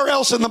nowhere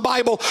else in the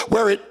Bible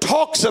where it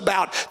talks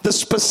about the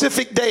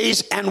specific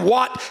days and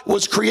what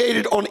was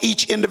created on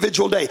each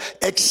individual day,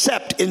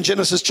 except in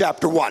Genesis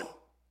chapter 1.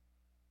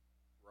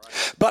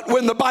 But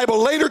when the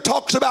Bible later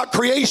talks about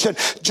creation,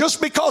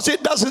 just because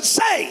it doesn't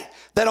say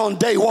that on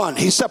day 1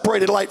 he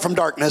separated light from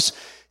darkness,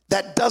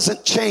 that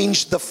doesn't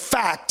change the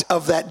fact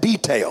of that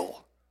detail.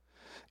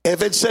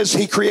 If it says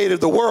he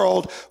created the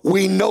world,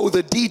 we know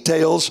the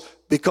details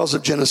because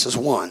of Genesis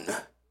 1.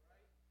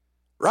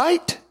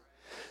 Right?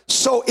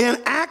 So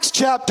in Acts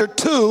chapter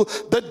 2,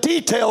 the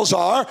details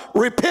are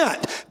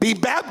repent, be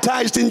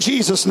baptized in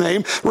Jesus'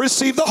 name,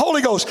 receive the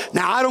Holy Ghost.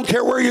 Now, I don't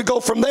care where you go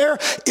from there.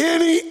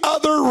 Any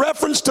other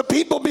reference to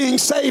people being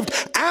saved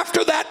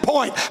after that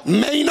point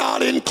may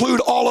not include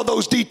all of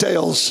those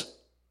details,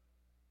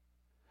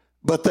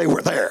 but they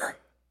were there.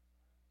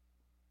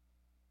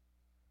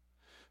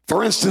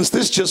 For instance,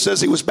 this just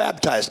says he was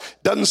baptized.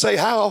 Doesn't say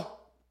how,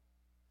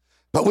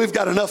 but we've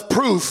got enough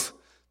proof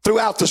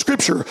throughout the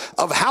scripture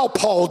of how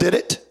Paul did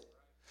it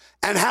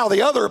and how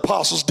the other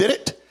apostles did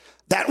it,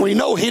 that we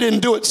know he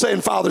didn't do it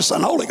saying Father,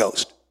 Son, Holy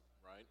Ghost.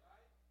 Right.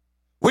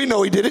 We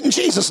know he did it in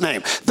Jesus'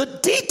 name. The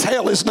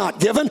detail is not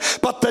given,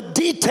 but the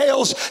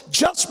details,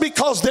 just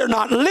because they're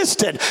not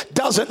listed,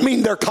 doesn't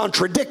mean they're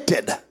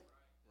contradicted. Right.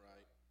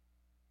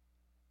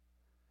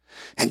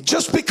 And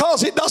just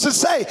because it doesn't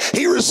say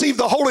he received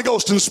the Holy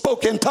Ghost and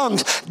spoke in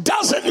tongues,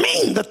 doesn't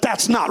mean that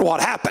that's not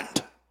what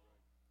happened.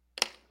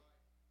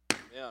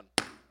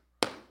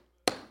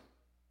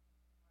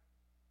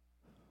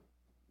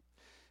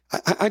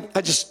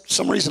 I just,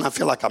 some reason I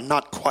feel like I'm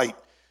not quite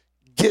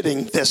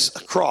getting this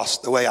across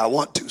the way I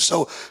want to.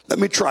 So let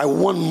me try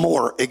one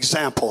more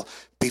example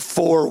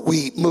before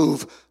we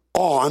move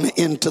on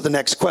into the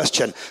next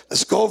question.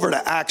 Let's go over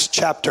to Acts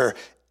chapter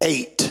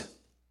 8.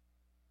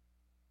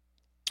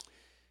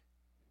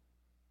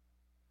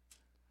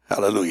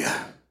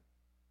 Hallelujah.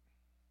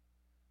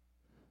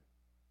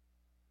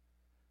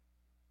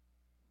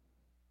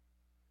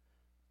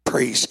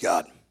 Praise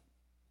God.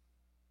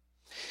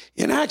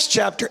 In Acts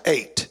chapter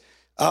 8,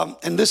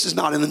 and this is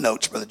not in the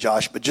notes, Brother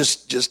Josh, but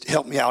just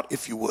help me out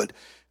if you would.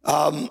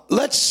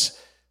 Let's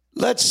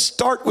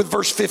start with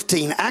verse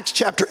 15. Acts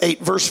chapter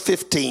 8, verse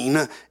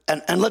 15,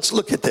 and let's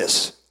look at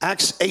this.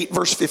 Acts 8,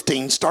 verse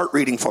 15. Start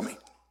reading for me.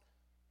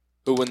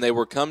 Who, when they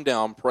were come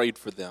down, prayed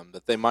for them,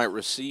 that they might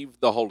receive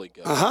the Holy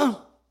Ghost.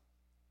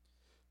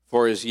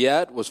 For as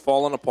yet was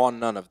fallen upon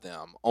none of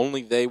them,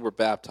 only they were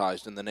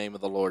baptized in the name of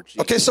the Lord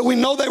Jesus. Okay, so we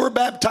know they were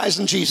baptized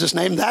in Jesus'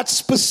 name. That's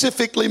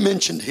specifically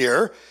mentioned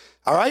here.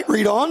 All right,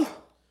 read on.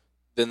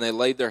 Then they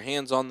laid their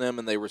hands on them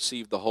and they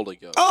received the Holy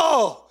Ghost.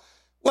 Oh,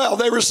 well,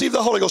 they received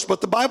the Holy Ghost,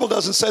 but the Bible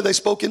doesn't say they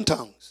spoke in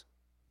tongues.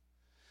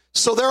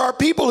 So there are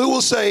people who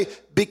will say,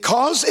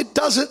 because it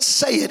doesn't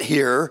say it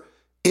here,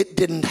 it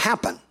didn't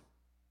happen.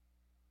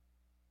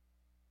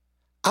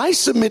 I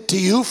submit to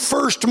you,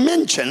 first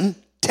mention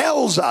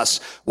tells us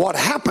what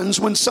happens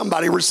when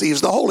somebody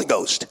receives the Holy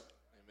Ghost.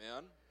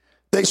 Amen.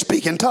 They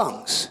speak in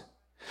tongues.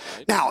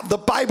 Right. Now, the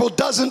Bible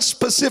doesn't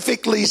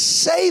specifically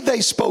say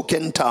they spoke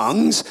in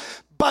tongues,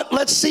 but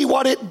let's see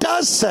what it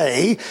does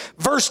say.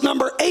 Verse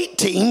number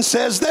 18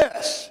 says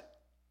this.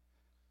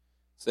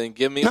 Saying,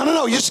 give me...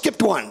 No, you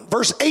skipped one.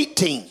 Verse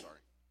 18. Sorry.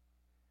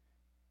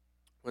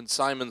 When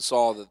Simon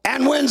saw that...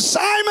 And when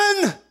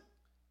Simon...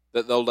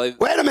 That they'll lay...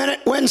 Wait a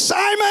minute. When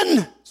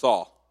Simon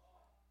saw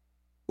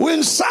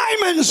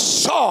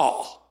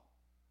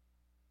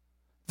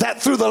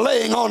that through the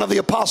laying on of the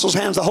apostles'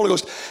 hands, the Holy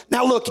Ghost.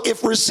 Now look,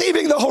 if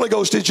receiving the Holy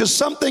Ghost is just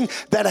something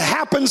that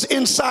happens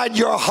inside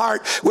your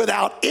heart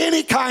without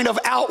any kind of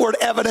outward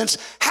evidence,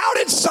 how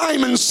did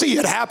Simon see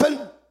it happen?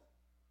 Right.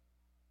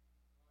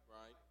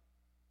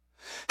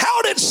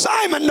 How did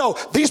Simon know?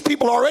 These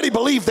people already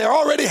believed. They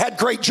already had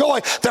great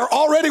joy. There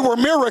already were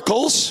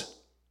miracles.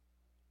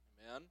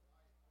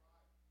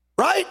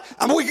 Right?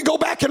 I mean, we can go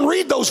back and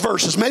read those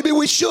verses. Maybe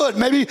we should.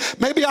 Maybe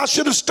I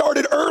should have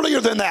started earlier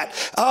than that.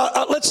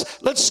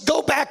 Let's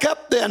go back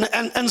up then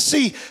and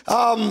see.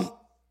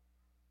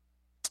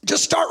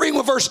 Just start reading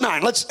with verse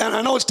 9. And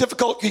I know it's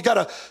difficult. You got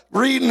to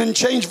read and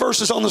change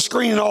verses on the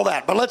screen and all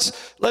that. But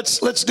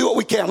let's do what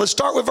we can. Let's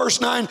start with verse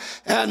 9.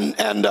 And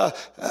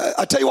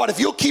I tell you what, if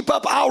you'll keep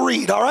up, I'll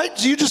read. All right?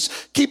 So you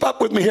just keep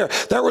up with me here.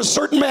 There was a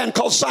certain man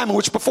called Simon,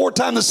 which before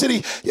time the city,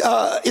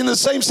 in the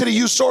same city,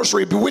 used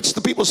sorcery, bewitched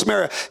the people of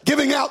Samaria,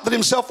 giving out that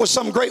himself was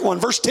some great one.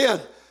 Verse 10.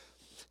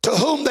 To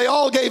whom they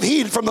all gave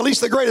heed, from the least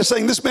to the greatest,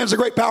 saying, this man's the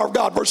great power of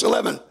God. Verse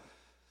 11.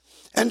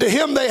 And to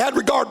him they had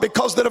regard,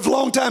 because that of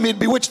long time he had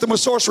bewitched them with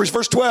sorceries.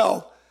 Verse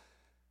 12.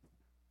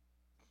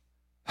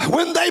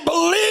 When they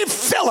believed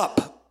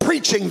Philip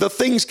preaching the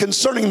things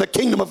concerning the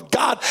kingdom of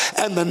God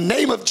and the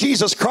name of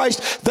Jesus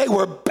Christ, they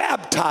were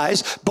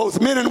baptized,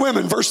 both men and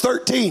women. Verse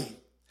 13.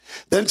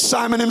 Then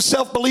Simon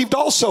himself believed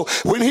also.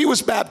 When he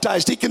was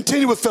baptized, he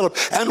continued with Philip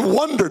and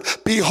wondered,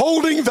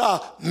 beholding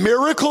the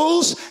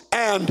miracles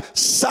and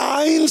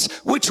signs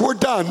which were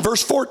done.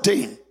 Verse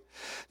 14.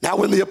 Now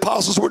when the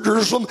apostles were at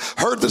Jerusalem,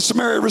 heard that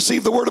Samaria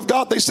received the word of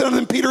God, they sent unto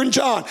them Peter and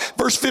John.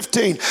 Verse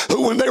 15,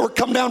 who when they were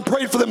come down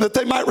prayed for them that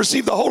they might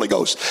receive the Holy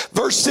Ghost.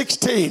 Verse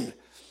 16,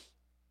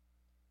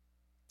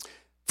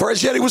 for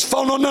as yet he was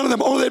fallen on none of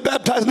them, only they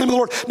baptized in the name of the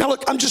Lord. Now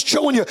look, I'm just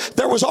showing you,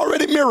 there was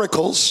already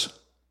miracles.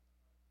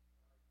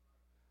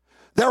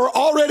 There were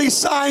already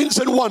signs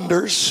and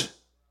wonders.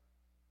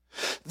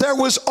 There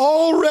was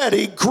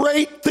already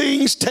great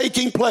things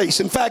taking place.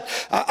 In fact,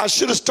 I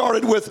should have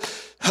started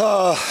with,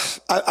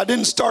 I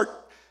didn't start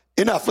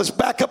enough. Let's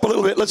back up a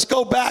little bit. Let's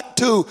go back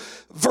to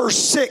verse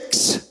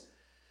 6.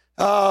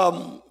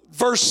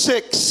 Verse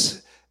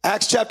 6.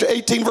 Acts chapter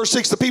 18, verse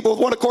 6, the people with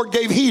one accord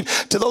gave heed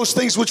to those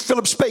things which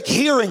Philip spake,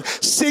 hearing,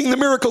 seeing the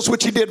miracles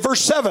which he did.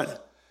 Verse 7,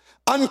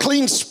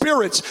 unclean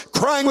spirits,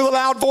 crying with a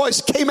loud voice,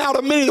 came out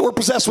of many that were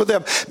possessed with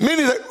them.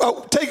 Many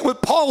that taken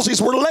with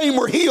palsies, were lame,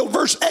 were healed.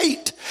 Verse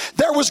 8,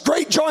 there was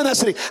great joy in that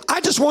city.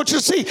 I just want you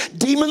to see,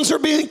 demons are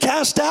being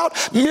cast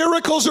out,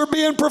 miracles are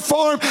being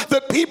performed,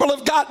 the people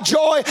have got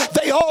joy,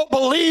 they all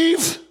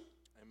believe.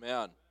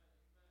 Amen.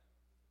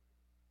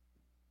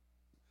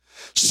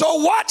 So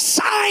what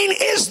sign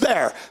is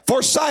there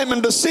for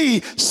Simon to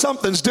see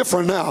something's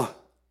different now?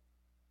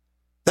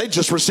 They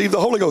just received the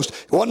Holy Ghost.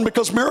 It wasn't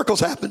because miracles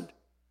happened.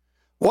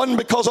 It wasn't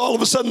because all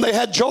of a sudden they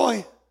had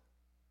joy.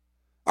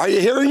 Are you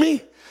hearing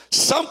me?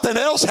 Something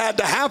else had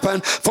to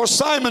happen for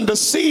Simon to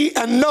see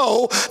and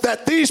know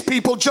that these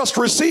people just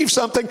received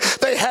something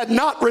they had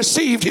not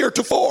received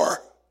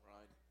heretofore.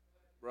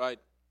 Right.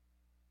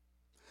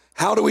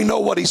 How do we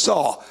know what he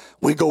saw?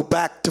 We go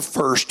back to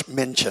first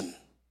mention.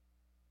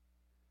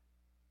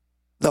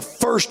 The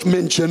first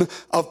mention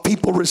of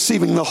people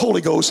receiving the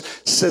Holy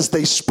Ghost says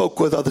they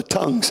spoke with other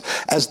tongues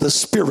as the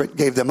Spirit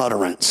gave them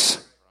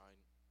utterance.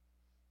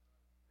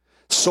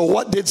 So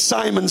what did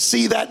Simon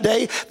see that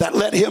day that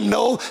let him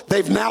know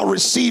they've now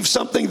received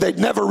something they'd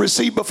never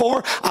received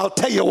before? I'll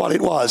tell you what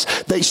it was.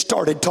 They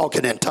started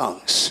talking in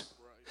tongues.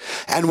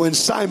 And when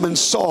Simon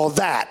saw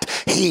that,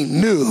 he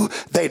knew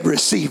they'd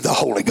received the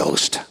Holy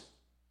Ghost.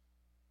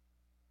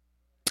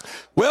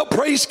 Well,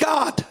 praise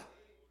God.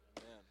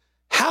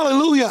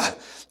 Hallelujah.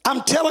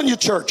 I'm telling you,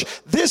 church,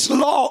 this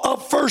law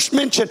of first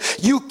mention,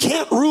 you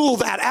can't rule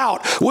that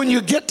out. When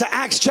you get to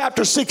Acts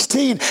chapter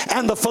 16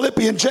 and the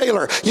Philippian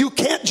jailer, you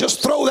can't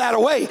just throw that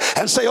away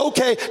and say,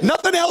 okay,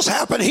 nothing else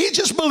happened. He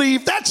just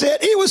believed. That's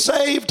it. He was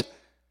saved.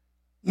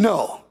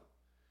 No.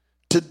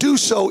 To do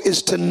so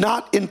is to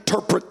not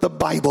interpret the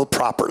Bible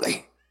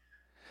properly.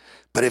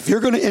 But if you're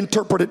going to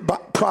interpret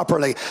it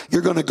properly,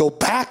 you're going to go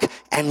back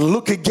and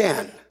look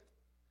again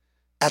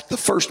at the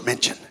first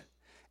mention.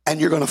 And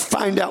you're going to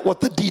find out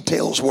what the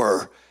details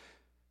were.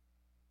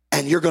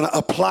 And you're going to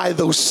apply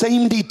those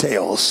same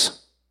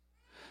details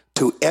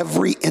to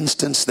every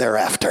instance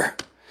thereafter.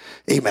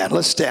 Amen.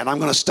 Let's stand. I'm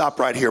going to stop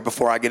right here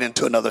before I get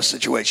into another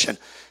situation.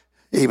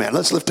 Amen.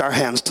 Let's lift our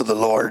hands to the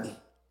Lord.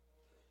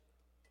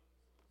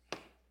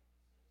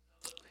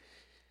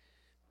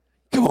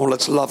 Come on,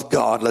 let's love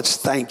God. Let's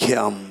thank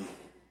Him.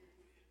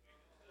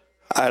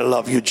 I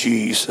love you,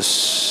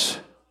 Jesus.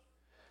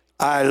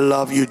 I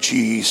love you,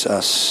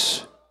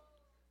 Jesus.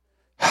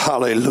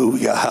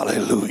 Hallelujah,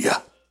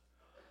 hallelujah.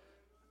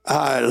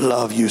 I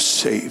love you,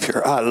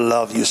 Savior. I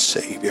love you,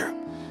 Savior.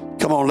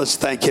 Come on, let's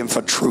thank Him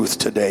for truth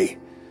today.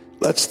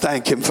 Let's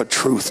thank Him for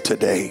truth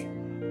today.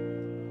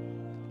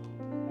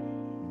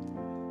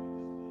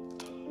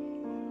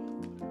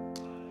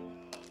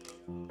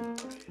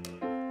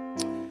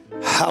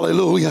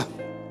 Hallelujah.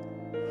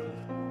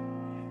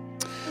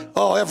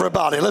 Oh,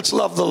 everybody, let's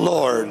love the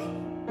Lord.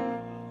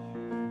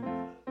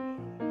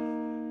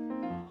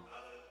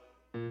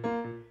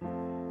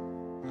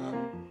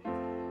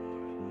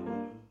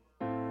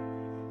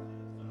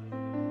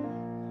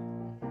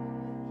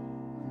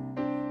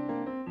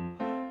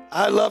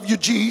 I love you,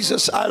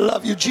 Jesus. I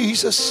love you,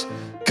 Jesus.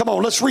 Come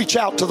on, let's reach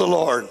out to the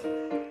Lord.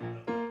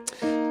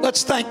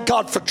 Let's thank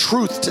God for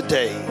truth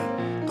today.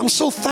 I'm so thankful.